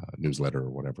newsletter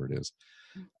or whatever it is.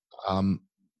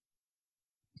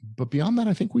 But beyond that,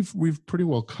 I think we've pretty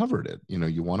well covered it.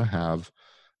 You want to have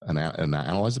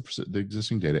analyze the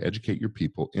existing data, educate your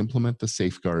people, implement the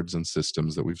safeguards and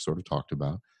systems that we've sort of talked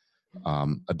about,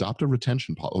 adopt a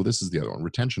retention policy. Oh, this is the other one,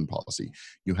 retention policy.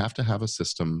 You have to have a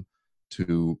system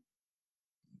to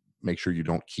make sure you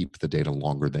don't keep the data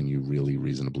longer than you really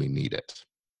reasonably need it.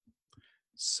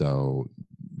 So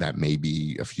that may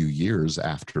be a few years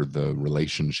after the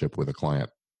relationship with a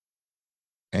client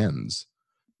ends.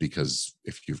 Because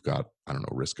if you've got,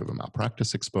 risk of a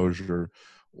malpractice exposure,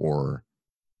 or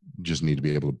just need to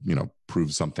be able to,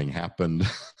 prove something happened,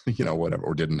 whatever,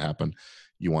 or didn't happen,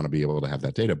 you want to be able to have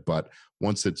that data. But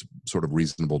once it's sort of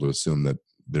reasonable to assume that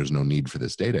there's no need for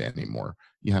this data anymore,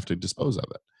 you have to dispose of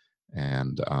it.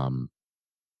 And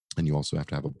you also have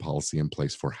to have a policy in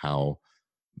place for how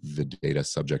the data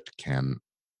subject can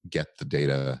get the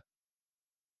data,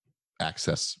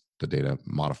 access the data,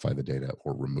 modify the data,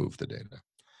 or remove the data.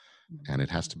 And it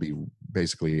has to be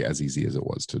basically as easy as it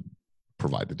was to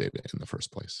provide the data in the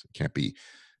first place. It can't be,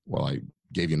 I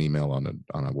gave you an email on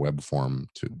a web form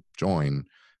to join,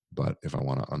 but if I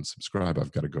want to unsubscribe,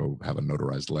 I've got to go have a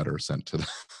notarized letter sent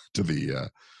to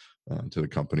the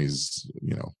company's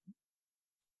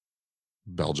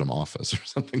Belgium office or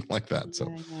something like that.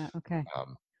 So okay.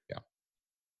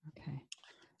 Okay.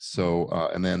 So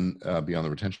and then beyond the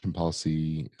retention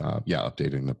policy,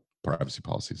 updating the privacy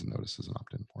policies and notices and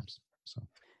opt-in forms. So,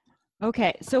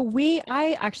 okay. So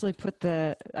I actually put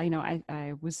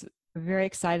I was very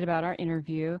excited about our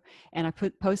interview, and I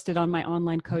posted on my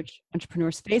online coach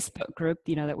entrepreneurs Facebook group,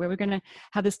 that we were going to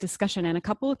have this discussion, and a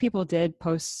couple of people did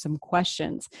post some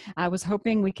questions. I was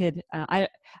hoping we could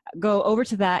go over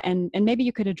to that, and maybe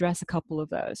you could address a couple of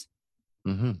those.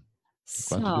 Mm-hmm.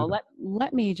 So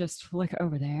let me just flick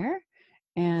over there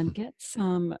and get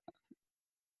some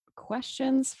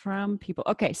questions from people.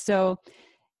 Okay, so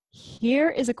here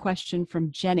is a question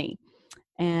from Jenny,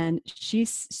 and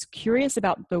she's curious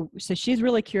about she's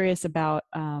really curious about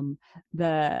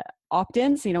the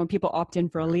opt-ins, when people opt in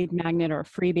for a lead magnet or a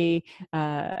freebie,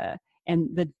 and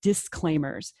the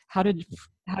disclaimers, how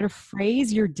to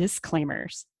phrase your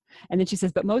disclaimers. And then she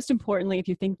says, but most importantly, if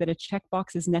you think that a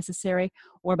checkbox is necessary,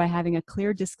 or by having a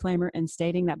clear disclaimer and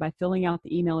stating that by filling out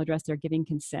the email address, they're giving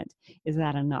consent, is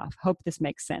that enough? Hope this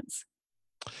makes sense.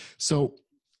 So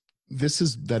this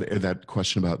is that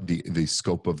question about the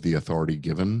scope of the authority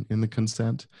given in the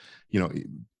consent.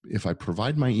 If I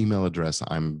provide my email address,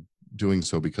 I'm doing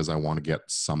so because I want to get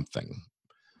something,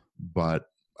 but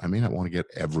I may not want to get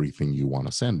everything you want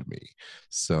to send me.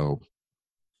 So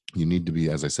you need to be,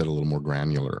 as I said, a little more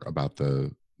granular about the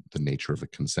nature of the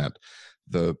consent.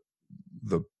 The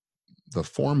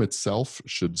form itself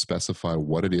should specify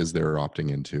what it is they're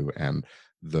opting into and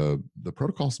the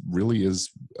protocol really is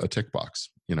a tick box.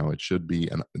 It should be,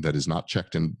 and that is not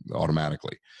checked in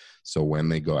automatically. So when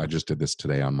they go, I just did this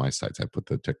today on my sites. I put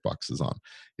the tick boxes on.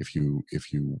 If you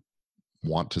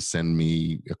want to send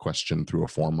me a question through a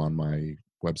form on my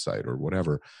website or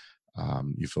whatever,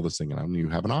 you fill this thing out and you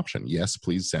have an option. Yes,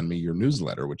 please send me your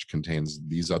newsletter, which contains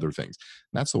these other things.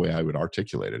 And that's the way I would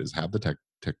articulate it, is have the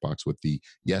tick box with the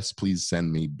yes, please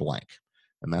send me blank.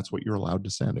 And that's what you're allowed to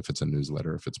send. If it's a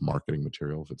newsletter, if it's marketing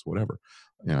material, if it's whatever,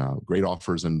 great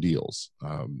offers and deals,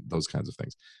 those kinds of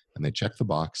things. And they check the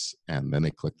box and then they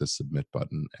click the submit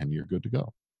button and you're good to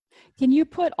go. Can you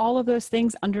put all of those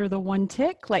things under the one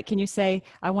tick? Like, can you say,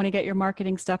 I want to get your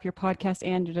marketing stuff, your podcast,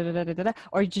 and da, da, da, da, da, da,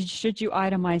 or should you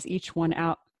itemize each one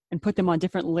out and put them on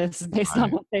different lists based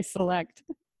on what they select?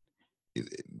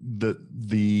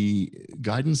 The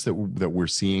guidance that we're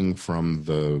seeing from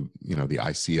the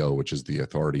ICO, which is the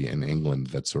authority in England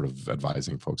that's sort of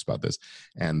advising folks about this,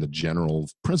 and the general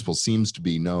principle seems to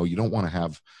be, no, you don't want to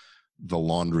have the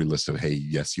laundry list of, hey,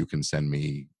 yes, you can send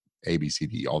me A, B, C,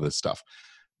 D, all this stuff.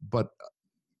 But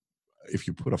if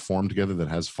you put a form together that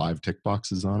has 5 tick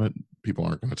boxes on it, people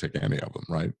aren't going to tick any of them,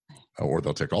 right? Or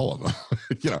they'll tick all of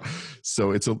them.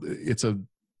 So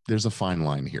there's a fine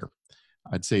line here.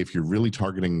 I'd say if you're really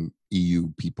targeting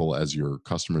EU people as your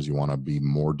customers, you want to be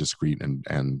more discreet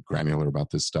and granular about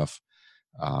this stuff.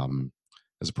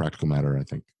 As a practical matter, I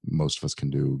think most of us can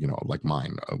do, like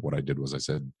mine. What I did was I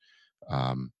said,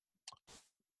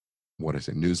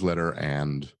 newsletter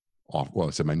and I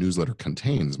said my newsletter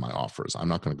contains my offers. I'm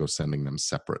not going to go sending them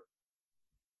separate,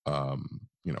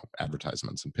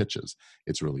 advertisements and pitches.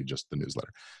 It's really just the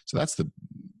newsletter. So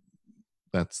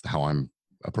that's how I'm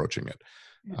approaching it.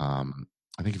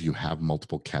 I think if you have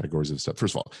multiple categories of stuff,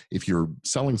 first of all, if you're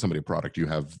selling somebody a product, you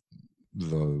have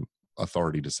the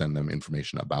authority to send them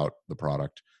information about the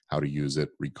product, how to use it,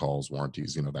 recalls,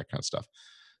 warranties, that kind of stuff.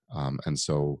 And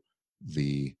so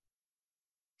the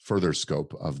further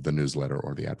scope of the newsletter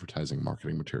or the advertising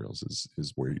marketing materials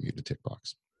is where you need the tick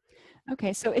box.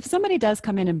 Okay, so if somebody does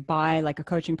come in and buy like a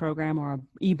coaching program or an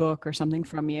ebook or something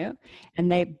from you,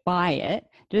 and they buy it,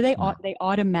 do they they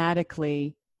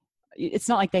automatically? It's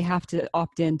not like they have to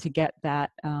opt in to get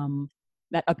that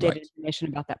that updated information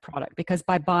about that product, because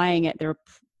by buying it,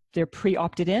 they're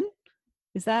pre-opted in.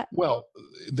 Is that? Well,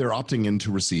 they're opting in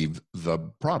to receive the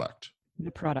product.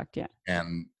 The product, yeah.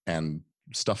 And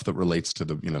stuff that relates to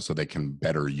the, so they can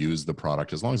better use the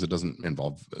product, as long as it doesn't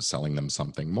involve selling them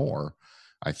something more.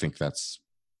 I think that's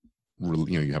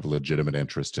really, you have a legitimate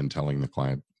interest in telling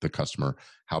the customer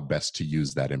how best to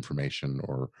use that information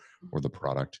or the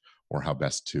product, or how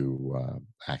best to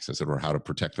access it, or how to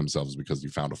protect themselves because you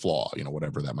found a flaw,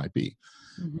 whatever that might be.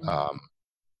 Mm-hmm.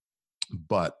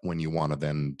 But when you want to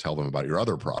then tell them about your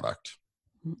other product,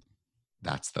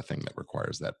 that's the thing that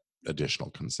requires that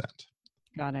additional consent.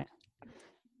 Got it.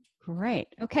 Great.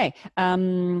 Okay.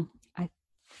 I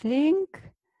think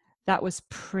that was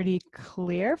pretty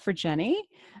clear for Jenny.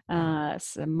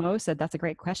 So Mo said, that's a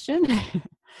great question.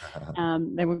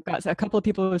 Then we've got a couple of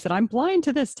people who said, I'm blind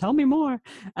to this. Tell me more.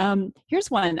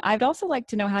 Here's one. I'd also like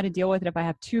to know how to deal with it if I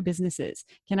have 2 businesses.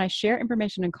 Can I share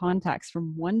information and contacts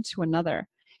from one to another?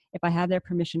 If I have their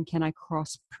permission, can I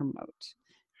cross-promote?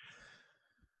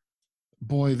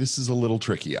 Boy, this is a little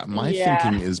tricky. My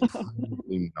thinking is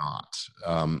probably not.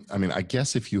 I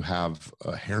guess if you have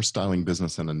a hairstyling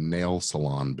business and a nail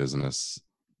salon business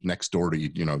next door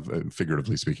to,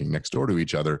 figuratively speaking, next door to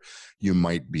each other, you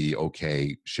might be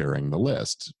okay sharing the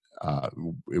list.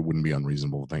 It wouldn't be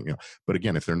unreasonable to think, But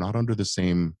again, if they're not under the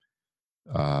same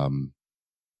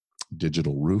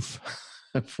digital roof,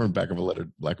 for lack of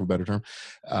a better term,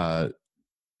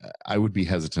 I would be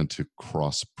hesitant to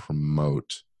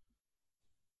cross-promote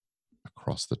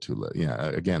across the 2.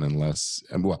 Again, unless,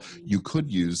 you could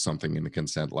use something in the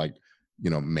consent like,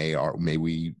 may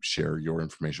we share your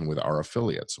information with our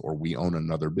affiliates, or we own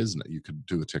another business. You could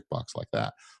do a tick box like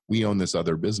that. We own this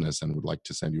other business and would like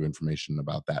to send you information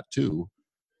about that too.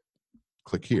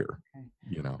 Click here.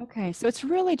 Okay. Okay, so it's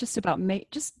really just about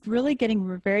just really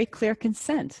getting very clear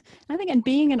consent, I think, and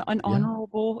being an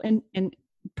honorable and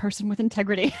person with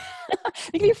integrity.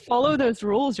 If you follow those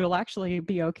rules, you'll actually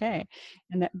be okay.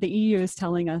 And that the EU is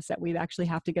telling us that we actually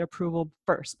have to get approval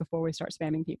first before we start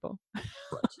spamming people. Right.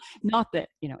 Not that,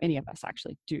 any of us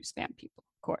actually do spam people,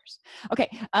 of course. Okay,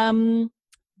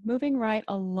 moving right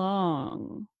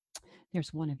along.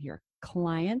 There's one of your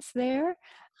clients there.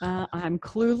 I'm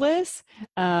clueless.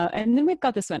 And then we've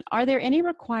got this one. Are there any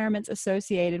requirements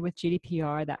associated with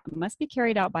GDPR that must be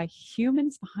carried out by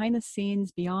humans behind the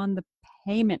scenes beyond the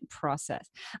payment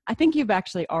process? I think you've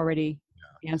actually already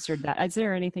answered that. Is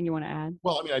there anything you want to add?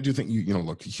 Well, I mean, I do think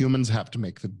look, humans have to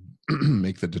make the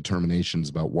make the determinations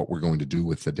about what we're going to do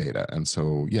with the data, and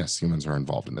so yes, humans are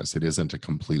involved in this. It isn't a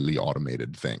completely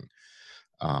automated thing.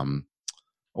 Um,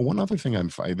 One other thing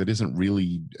that isn't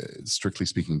really, strictly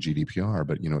speaking, GDPR,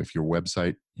 but if your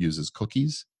website uses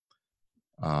cookies,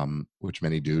 which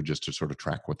many do, just to sort of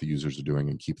track what the users are doing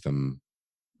and keep them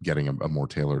getting a more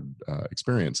tailored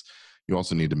experience, you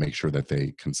also need to make sure that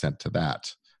they consent to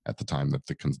that at the time that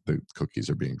the cookies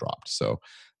are being dropped. So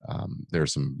there are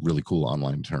some really cool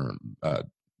online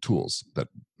tools that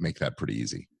make that pretty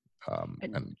easy.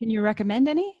 And can you recommend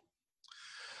any?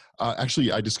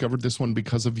 Actually, I discovered this one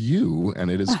because of you, and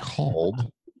it is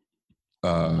called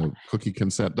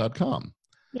cookieconsent.com.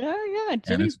 Yeah. And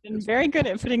Jimmy's been very good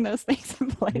at putting those things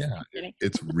in place. Yeah,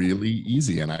 it's really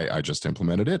easy, and I just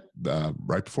implemented it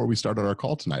right before we started our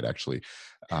call tonight. Actually,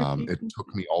 it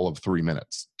took me all of 3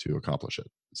 minutes to accomplish it.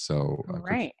 So,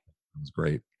 right, it was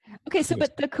great. Okay, so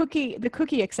but the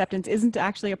cookie acceptance isn't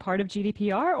actually a part of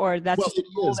GDPR, or that's just it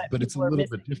is, but it's a little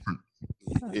bit different.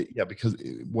 Yeah, because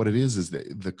what it is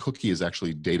that the cookie is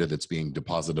actually data that's being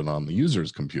deposited on the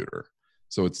user's computer.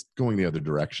 So it's going the other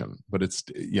direction, but it's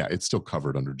still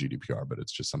covered under GDPR, but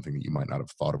it's just something that you might not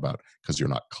have thought about because you're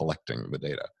not collecting the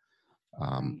data.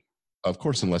 Of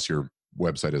course, unless your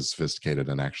website is sophisticated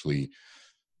and actually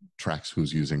tracks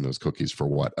who's using those cookies for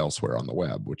what elsewhere on the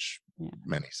web, which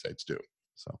many sites do.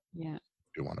 So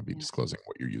you want to be disclosing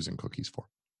what you're using cookies for.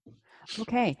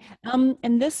 Okay.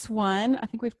 And this one, I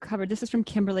think we've covered. This is from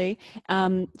Kimberly.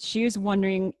 She was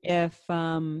wondering if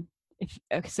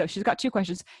so she's got two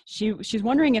questions. She's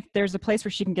wondering if there's a place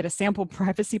where she can get a sample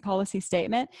privacy policy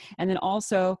statement, and then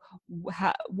also,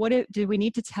 do we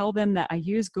need to tell them that I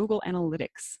use Google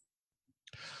Analytics?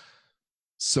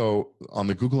 So on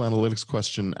the Google Analytics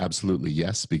question, absolutely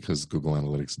yes, because Google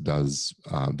Analytics does,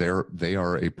 they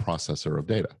are a processor of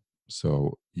data.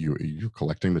 So you're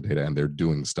collecting the data and they're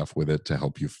doing stuff with it to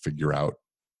help you figure out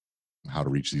how to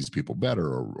reach these people better,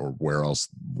 or where else,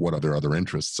 what other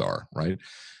interests are, right?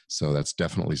 So that's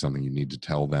definitely something you need to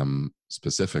tell them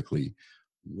specifically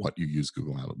what you use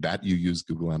Google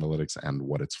Analytics and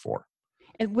what it's for.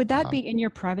 And would that be in your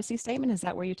privacy statement? Is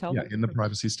that where you tell them? Yeah, in the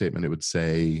privacy statement, it would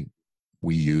say,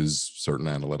 we use certain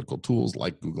analytical tools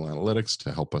like Google Analytics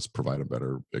to help us provide a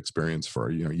better experience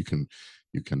for, you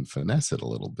can finesse it a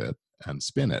little bit and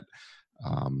spin it.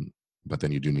 But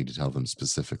then you do need to tell them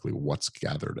specifically what's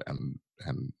gathered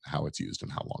and how it's used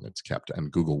and how long it's kept.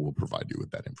 And Google will provide you with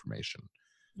that information.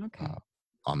 Okay.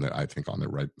 On their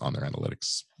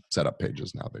analytics setup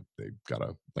pages now, they've got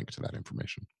a link to that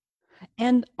information.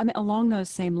 And I mean, along those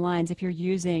same lines, if you're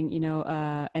using,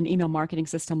 an email marketing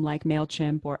system like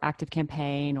MailChimp or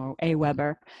ActiveCampaign or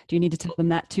Aweber, do you need to tell them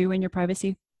that too in your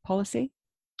privacy policy?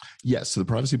 Yes. So the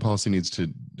privacy policy needs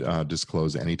to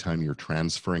disclose anytime you're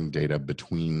transferring data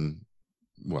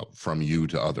from you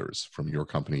to others, from your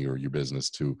company or your business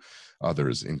to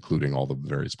others, including all the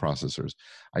various processors.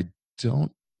 I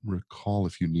don't recall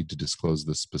if you need to disclose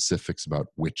the specifics about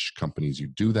which companies you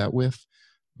do that with.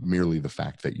 Merely the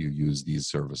fact that you use these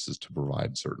services to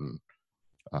provide certain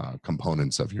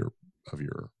components of your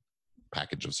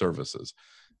package of services,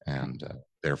 and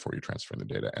therefore you're transferring the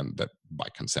data, and that by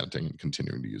consenting and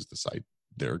continuing to use the site,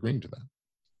 they're agreeing to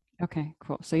that. Okay,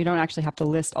 cool. So you don't actually have to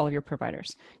list all of your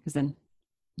providers, because then.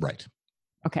 Right.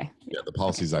 Okay. Yeah, the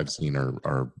policies I've seen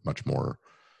are much more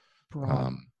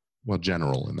broad.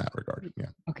 General in that regard. Yeah.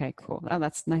 Okay, cool. Oh,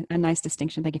 that's a nice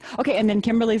distinction. Thank you. Okay, and then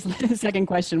Kimberly's second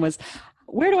question was,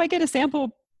 where do I get a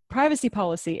sample privacy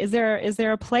policy? Is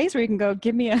there a place where you can go,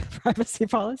 give me a privacy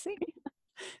policy?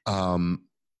 Well,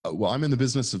 I'm in the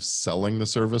business of selling the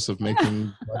service of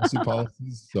making privacy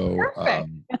policies. So,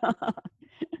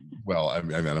 well, I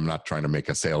mean, I'm not trying to make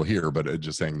a sale here, but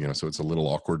just saying, so it's a little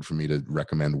awkward for me to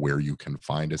recommend where you can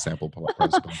find a sample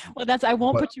privacy policy. Well, I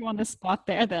won't put you on the spot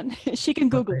there then. She can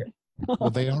Google it. Well,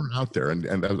 they are out there.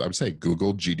 And I would say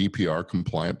Google GDPR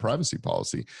compliant privacy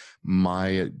policy.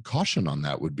 My caution on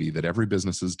that would be that every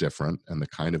business is different and the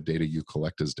kind of data you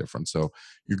collect is different. So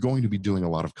you're going to be doing a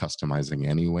lot of customizing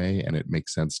anyway. And it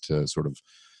makes sense to sort of,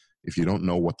 if you don't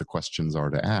know what the questions are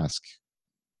to ask,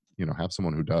 have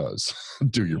someone who does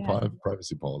do your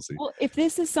privacy policy. Well, if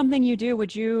this is something you do,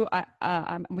 would you,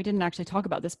 we didn't actually talk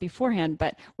about this beforehand,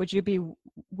 but would you be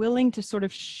willing to sort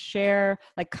of share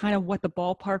like kind of what the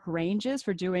ballpark range is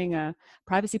for doing a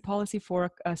privacy policy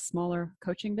for a smaller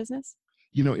coaching business?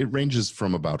 It ranges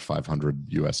from about $500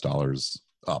 US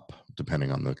up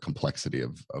depending on the complexity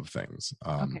of things.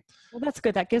 Okay. Well, that's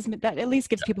good. That at least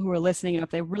gives people who are listening, if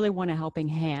they really want a helping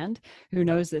hand, who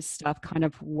knows this stuff, kind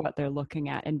of what they're looking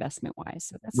at investment wise.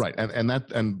 So that's right. And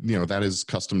that is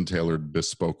custom tailored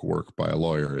bespoke work by a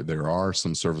lawyer. There are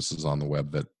some services on the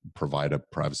web that provide a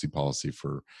privacy policy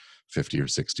for $50 or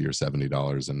 $60 or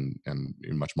 $70 and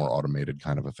a much more automated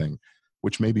kind of a thing,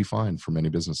 which may be fine for many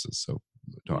businesses. So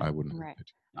I wouldn't. Right.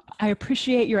 I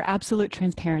appreciate your absolute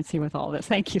transparency with all this.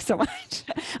 Thank you so much.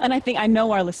 And I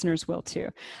know our listeners will too.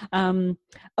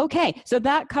 Okay, so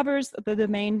that covers the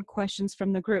main questions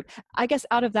from the group. I guess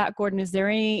out of that, Gordon, is there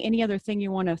any other thing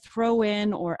you want to throw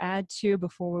in or add to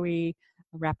before we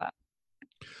wrap up?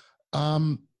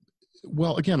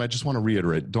 Well, again, I just want to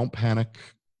reiterate, don't panic,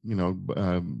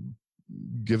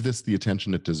 give this the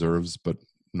attention it deserves, but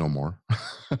no more.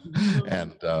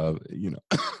 And,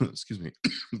 excuse me,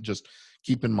 just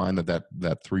keep in mind that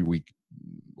 3-week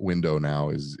window now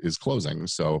is closing.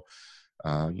 So,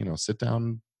 sit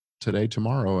down today,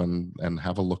 tomorrow, and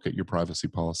have a look at your privacy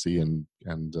policy and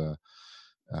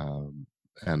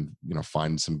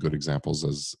find some good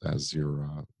examples as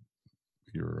your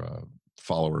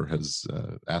follower has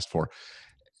asked for,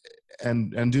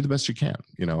 and do the best you can.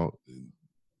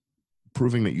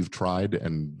 Proving that you've tried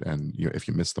and if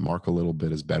you miss the mark a little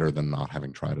bit is better than not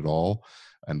having tried at all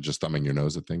and just thumbing your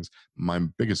nose at things. My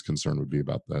biggest concern would be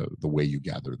about the way you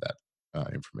gather that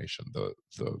information, the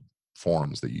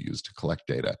forms that you use to collect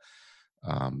data,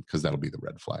 because that'll be the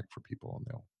red flag for people, and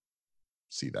they'll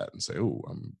see that and say, "Oh,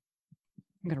 I'm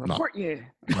going to report you."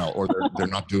 Well, or they're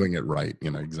not doing it right.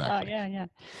 Exactly. Yeah.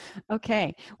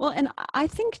 Okay. Well, and I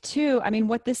think too,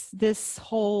 what this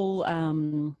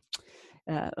whole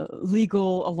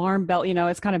legal alarm bell,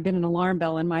 it's kind of been an alarm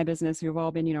bell in my business. We've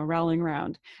all been, rattling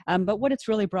around. But what it's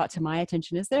really brought to my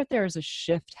attention is that there's a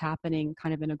shift happening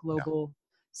kind of in a global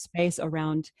space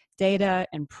around data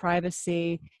and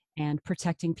privacy and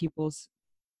protecting people's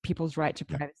right to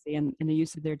privacy and the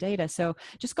use of their data. So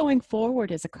just going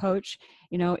forward as a coach,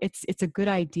 it's a good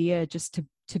idea just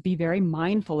to be very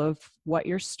mindful of what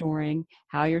you're storing,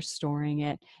 how you're storing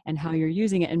it, and how you're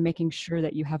using it, and making sure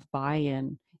that you have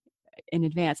buy-in in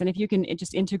advance. And if you can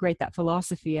just integrate that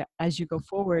philosophy as you go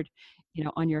forward,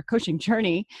 on your coaching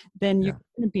journey, then you're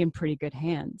going to be in pretty good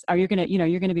hands. Or you're going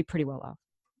to be pretty well off.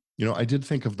 I did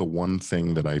think of the one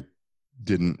thing that I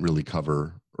didn't really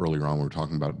cover earlier on. We were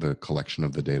talking about the collection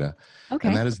of the data. Okay.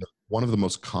 And that is one of the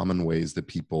most common ways that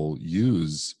people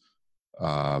use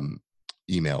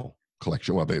email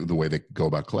collection. Well, the way they go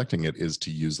about collecting it is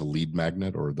to use a lead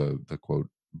magnet or the quote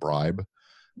bribe,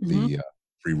 the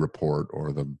free report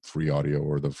or the free audio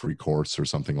or the free course or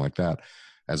something like that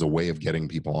as a way of getting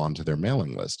people onto their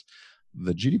mailing list.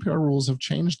 The GDPR rules have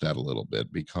changed that a little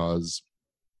bit because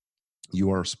you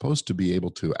are supposed to be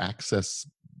able to access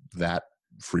that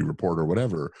free report or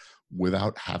whatever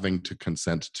without having to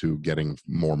consent to getting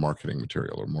more marketing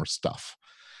material or more stuff.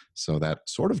 So that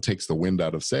sort of takes the wind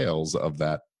out of sails of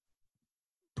that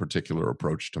particular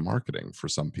approach to marketing for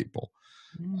some people.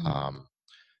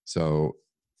 So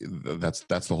that's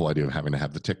the whole idea of having to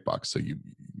have the tick box. So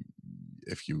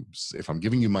if I'm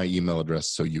giving you my email address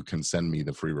so you can send me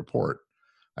the free report,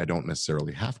 I don't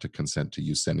necessarily have to consent to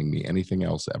you sending me anything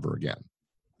else ever again.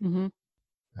 And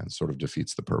sort of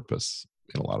defeats the purpose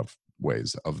in a lot of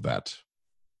ways of that,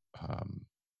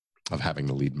 of having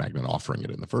the lead magnet, offering it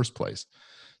in the first place.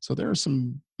 So there are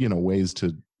some, ways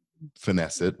to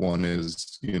finesse it. One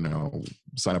is,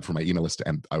 sign up for my email list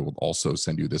and I will also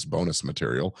send you this bonus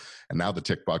material. And now the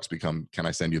tick box become, can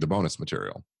I send you the bonus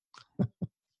material?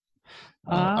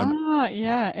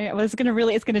 Yeah. Well, it's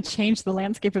going to change the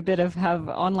landscape a bit of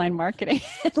online marketing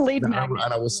lead magnet.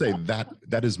 And I will say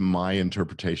that is my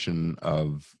interpretation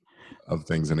of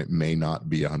things, and it may not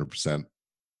be 100%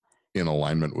 in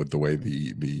alignment with the way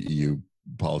the EU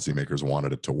policymakers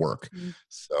wanted it to work.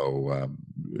 So,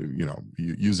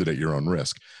 you use it at your own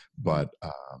risk, but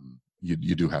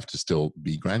you do have to still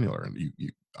be granular. And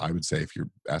I would say if you're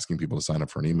asking people to sign up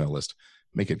for an email list,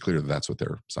 make it clear that that's what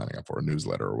they're signing up for, a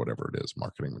newsletter or whatever it is,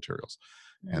 marketing materials.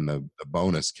 And the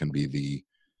bonus can be the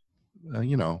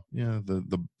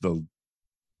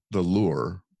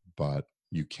lure, but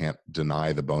you can't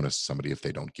deny the bonus to somebody if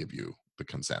they don't give you the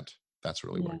consent. That's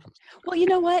really what it comes to. Well, you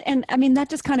know what? And that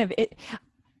just kind of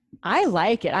I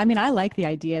like it. I like the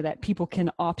idea that people can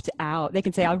opt out. They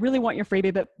can say, I really want your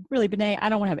freebie, but really, Benet, I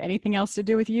don't want to have anything else to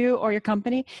do with you or your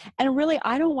company. And really,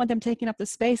 I don't want them taking up the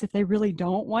space if they really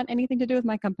don't want anything to do with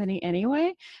my company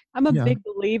anyway. I'm a big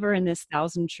believer in this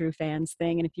 1,000 true fans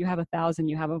thing. And if you have 1,000,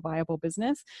 you have a viable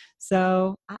business.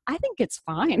 So I think it's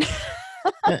fine.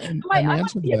 And I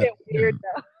might be a bit weird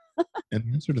though. And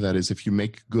the answer to that is if you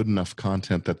make good enough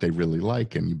content that they really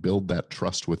like and you build that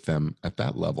trust with them at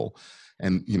that level.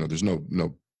 And, there's no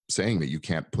saying that you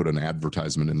can't put an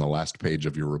advertisement in the last page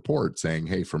of your report saying,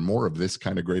 hey, for more of this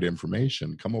kind of great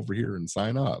information, come over here and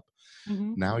sign up.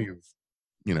 Mm-hmm. Now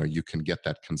you can get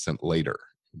that consent later,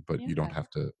 but you don't Yeah. have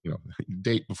to,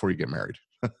 date before you get married.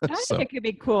 I think So it could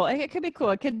be cool. It could be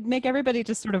cool. It could make everybody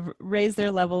just sort of raise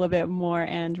their level a bit more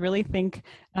and really think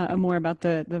more about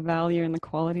the value and the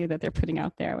quality that they're putting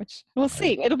out there. Which we'll I,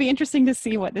 see. It'll be interesting to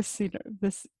see what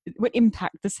what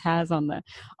impact this has on the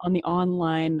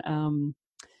online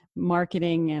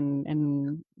marketing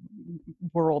and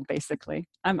world. Basically,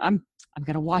 I'm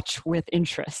going to watch with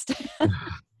interest.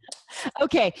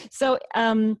 Okay, so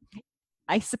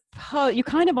I suppose you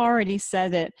kind of already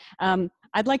said it.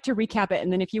 I'd like to recap it, and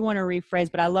then if you want to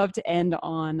rephrase, but I love to end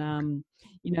on,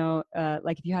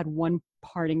 like if you had one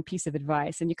parting piece of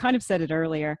advice, and you kind of said it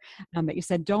earlier, but you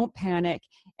said don't panic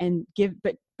and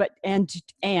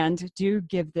and do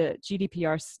give the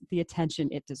GDPR the attention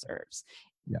it deserves.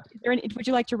 yeah. Would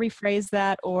you like to rephrase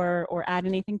that or add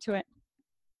anything to it?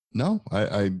 No,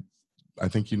 I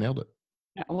think you nailed it.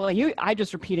 Yeah, well, I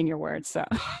just repeating your words, so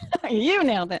you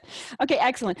nailed it. Okay,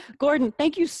 excellent. Gordon,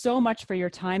 thank you so much for your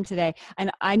time today. And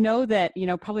I know that,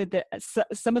 probably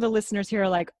some of the listeners here are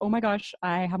like, oh my gosh,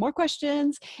 I have more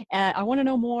questions. I want to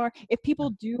know more. If people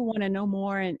do want to know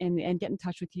more and get in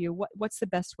touch with you, what's the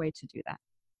best way to do that?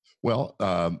 Well,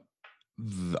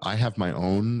 I have my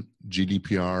own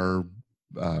GDPR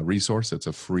resource. It's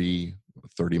a free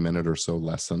 30-minute or so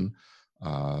lesson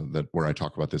where I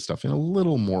talk about this stuff in a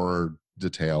little more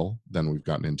detail than we've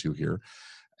gotten into here.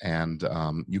 And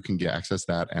you can access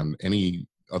that and any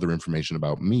other information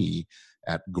about me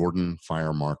at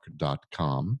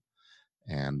gordonfiremark.com.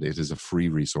 And it is a free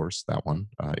resource, that one.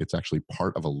 It's actually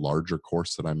part of a larger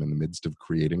course that I'm in the midst of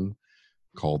creating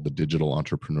called the Digital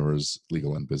Entrepreneur's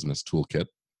Legal and Business Toolkit.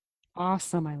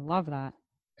 Awesome. I love that.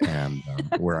 And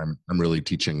where I'm really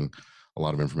teaching a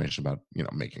lot of information about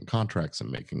making contracts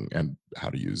and how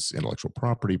to use intellectual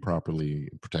property properly,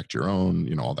 protect your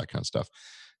own, all that kind of stuff.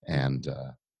 And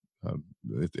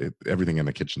everything in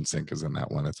the kitchen sink is in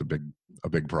that one. It's a big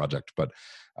project, but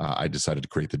I decided to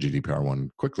create the GDPR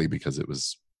one quickly because it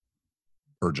was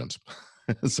urgent.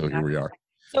 So here we are.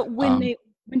 So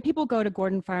when people go to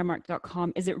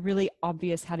gordonfiremark.com, is it really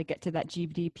obvious how to get to that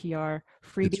GDPR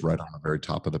freebie? It's right on the very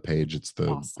top of the page. It's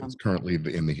Awesome. It's currently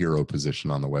in the hero position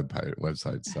on the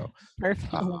website. So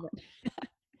perfect. Love it.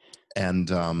 And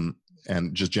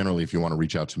just generally, if you want to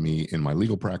reach out to me in my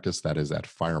legal practice, that is at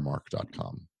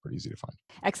firemark.com. Pretty easy to find.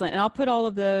 Excellent. And I'll put all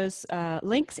of those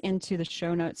links into the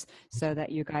show notes so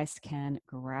that you guys can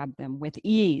grab them with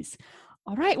ease.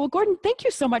 All right. Well, Gordon, thank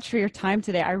you so much for your time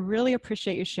today. I really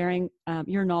appreciate you sharing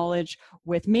your knowledge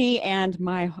with me and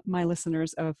my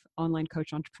listeners of Online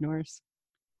Coach Entrepreneurs.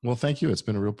 Well, thank you. It's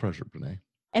been a real pleasure, Renee.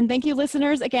 And thank you,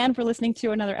 listeners, again, for listening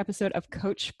to another episode of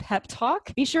Coach Pep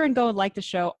Talk. Be sure and go and like the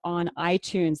show on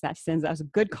iTunes. That sends us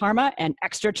good karma and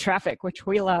extra traffic, which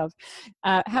we love.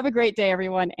 Have a great day,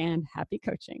 everyone, and happy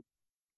coaching.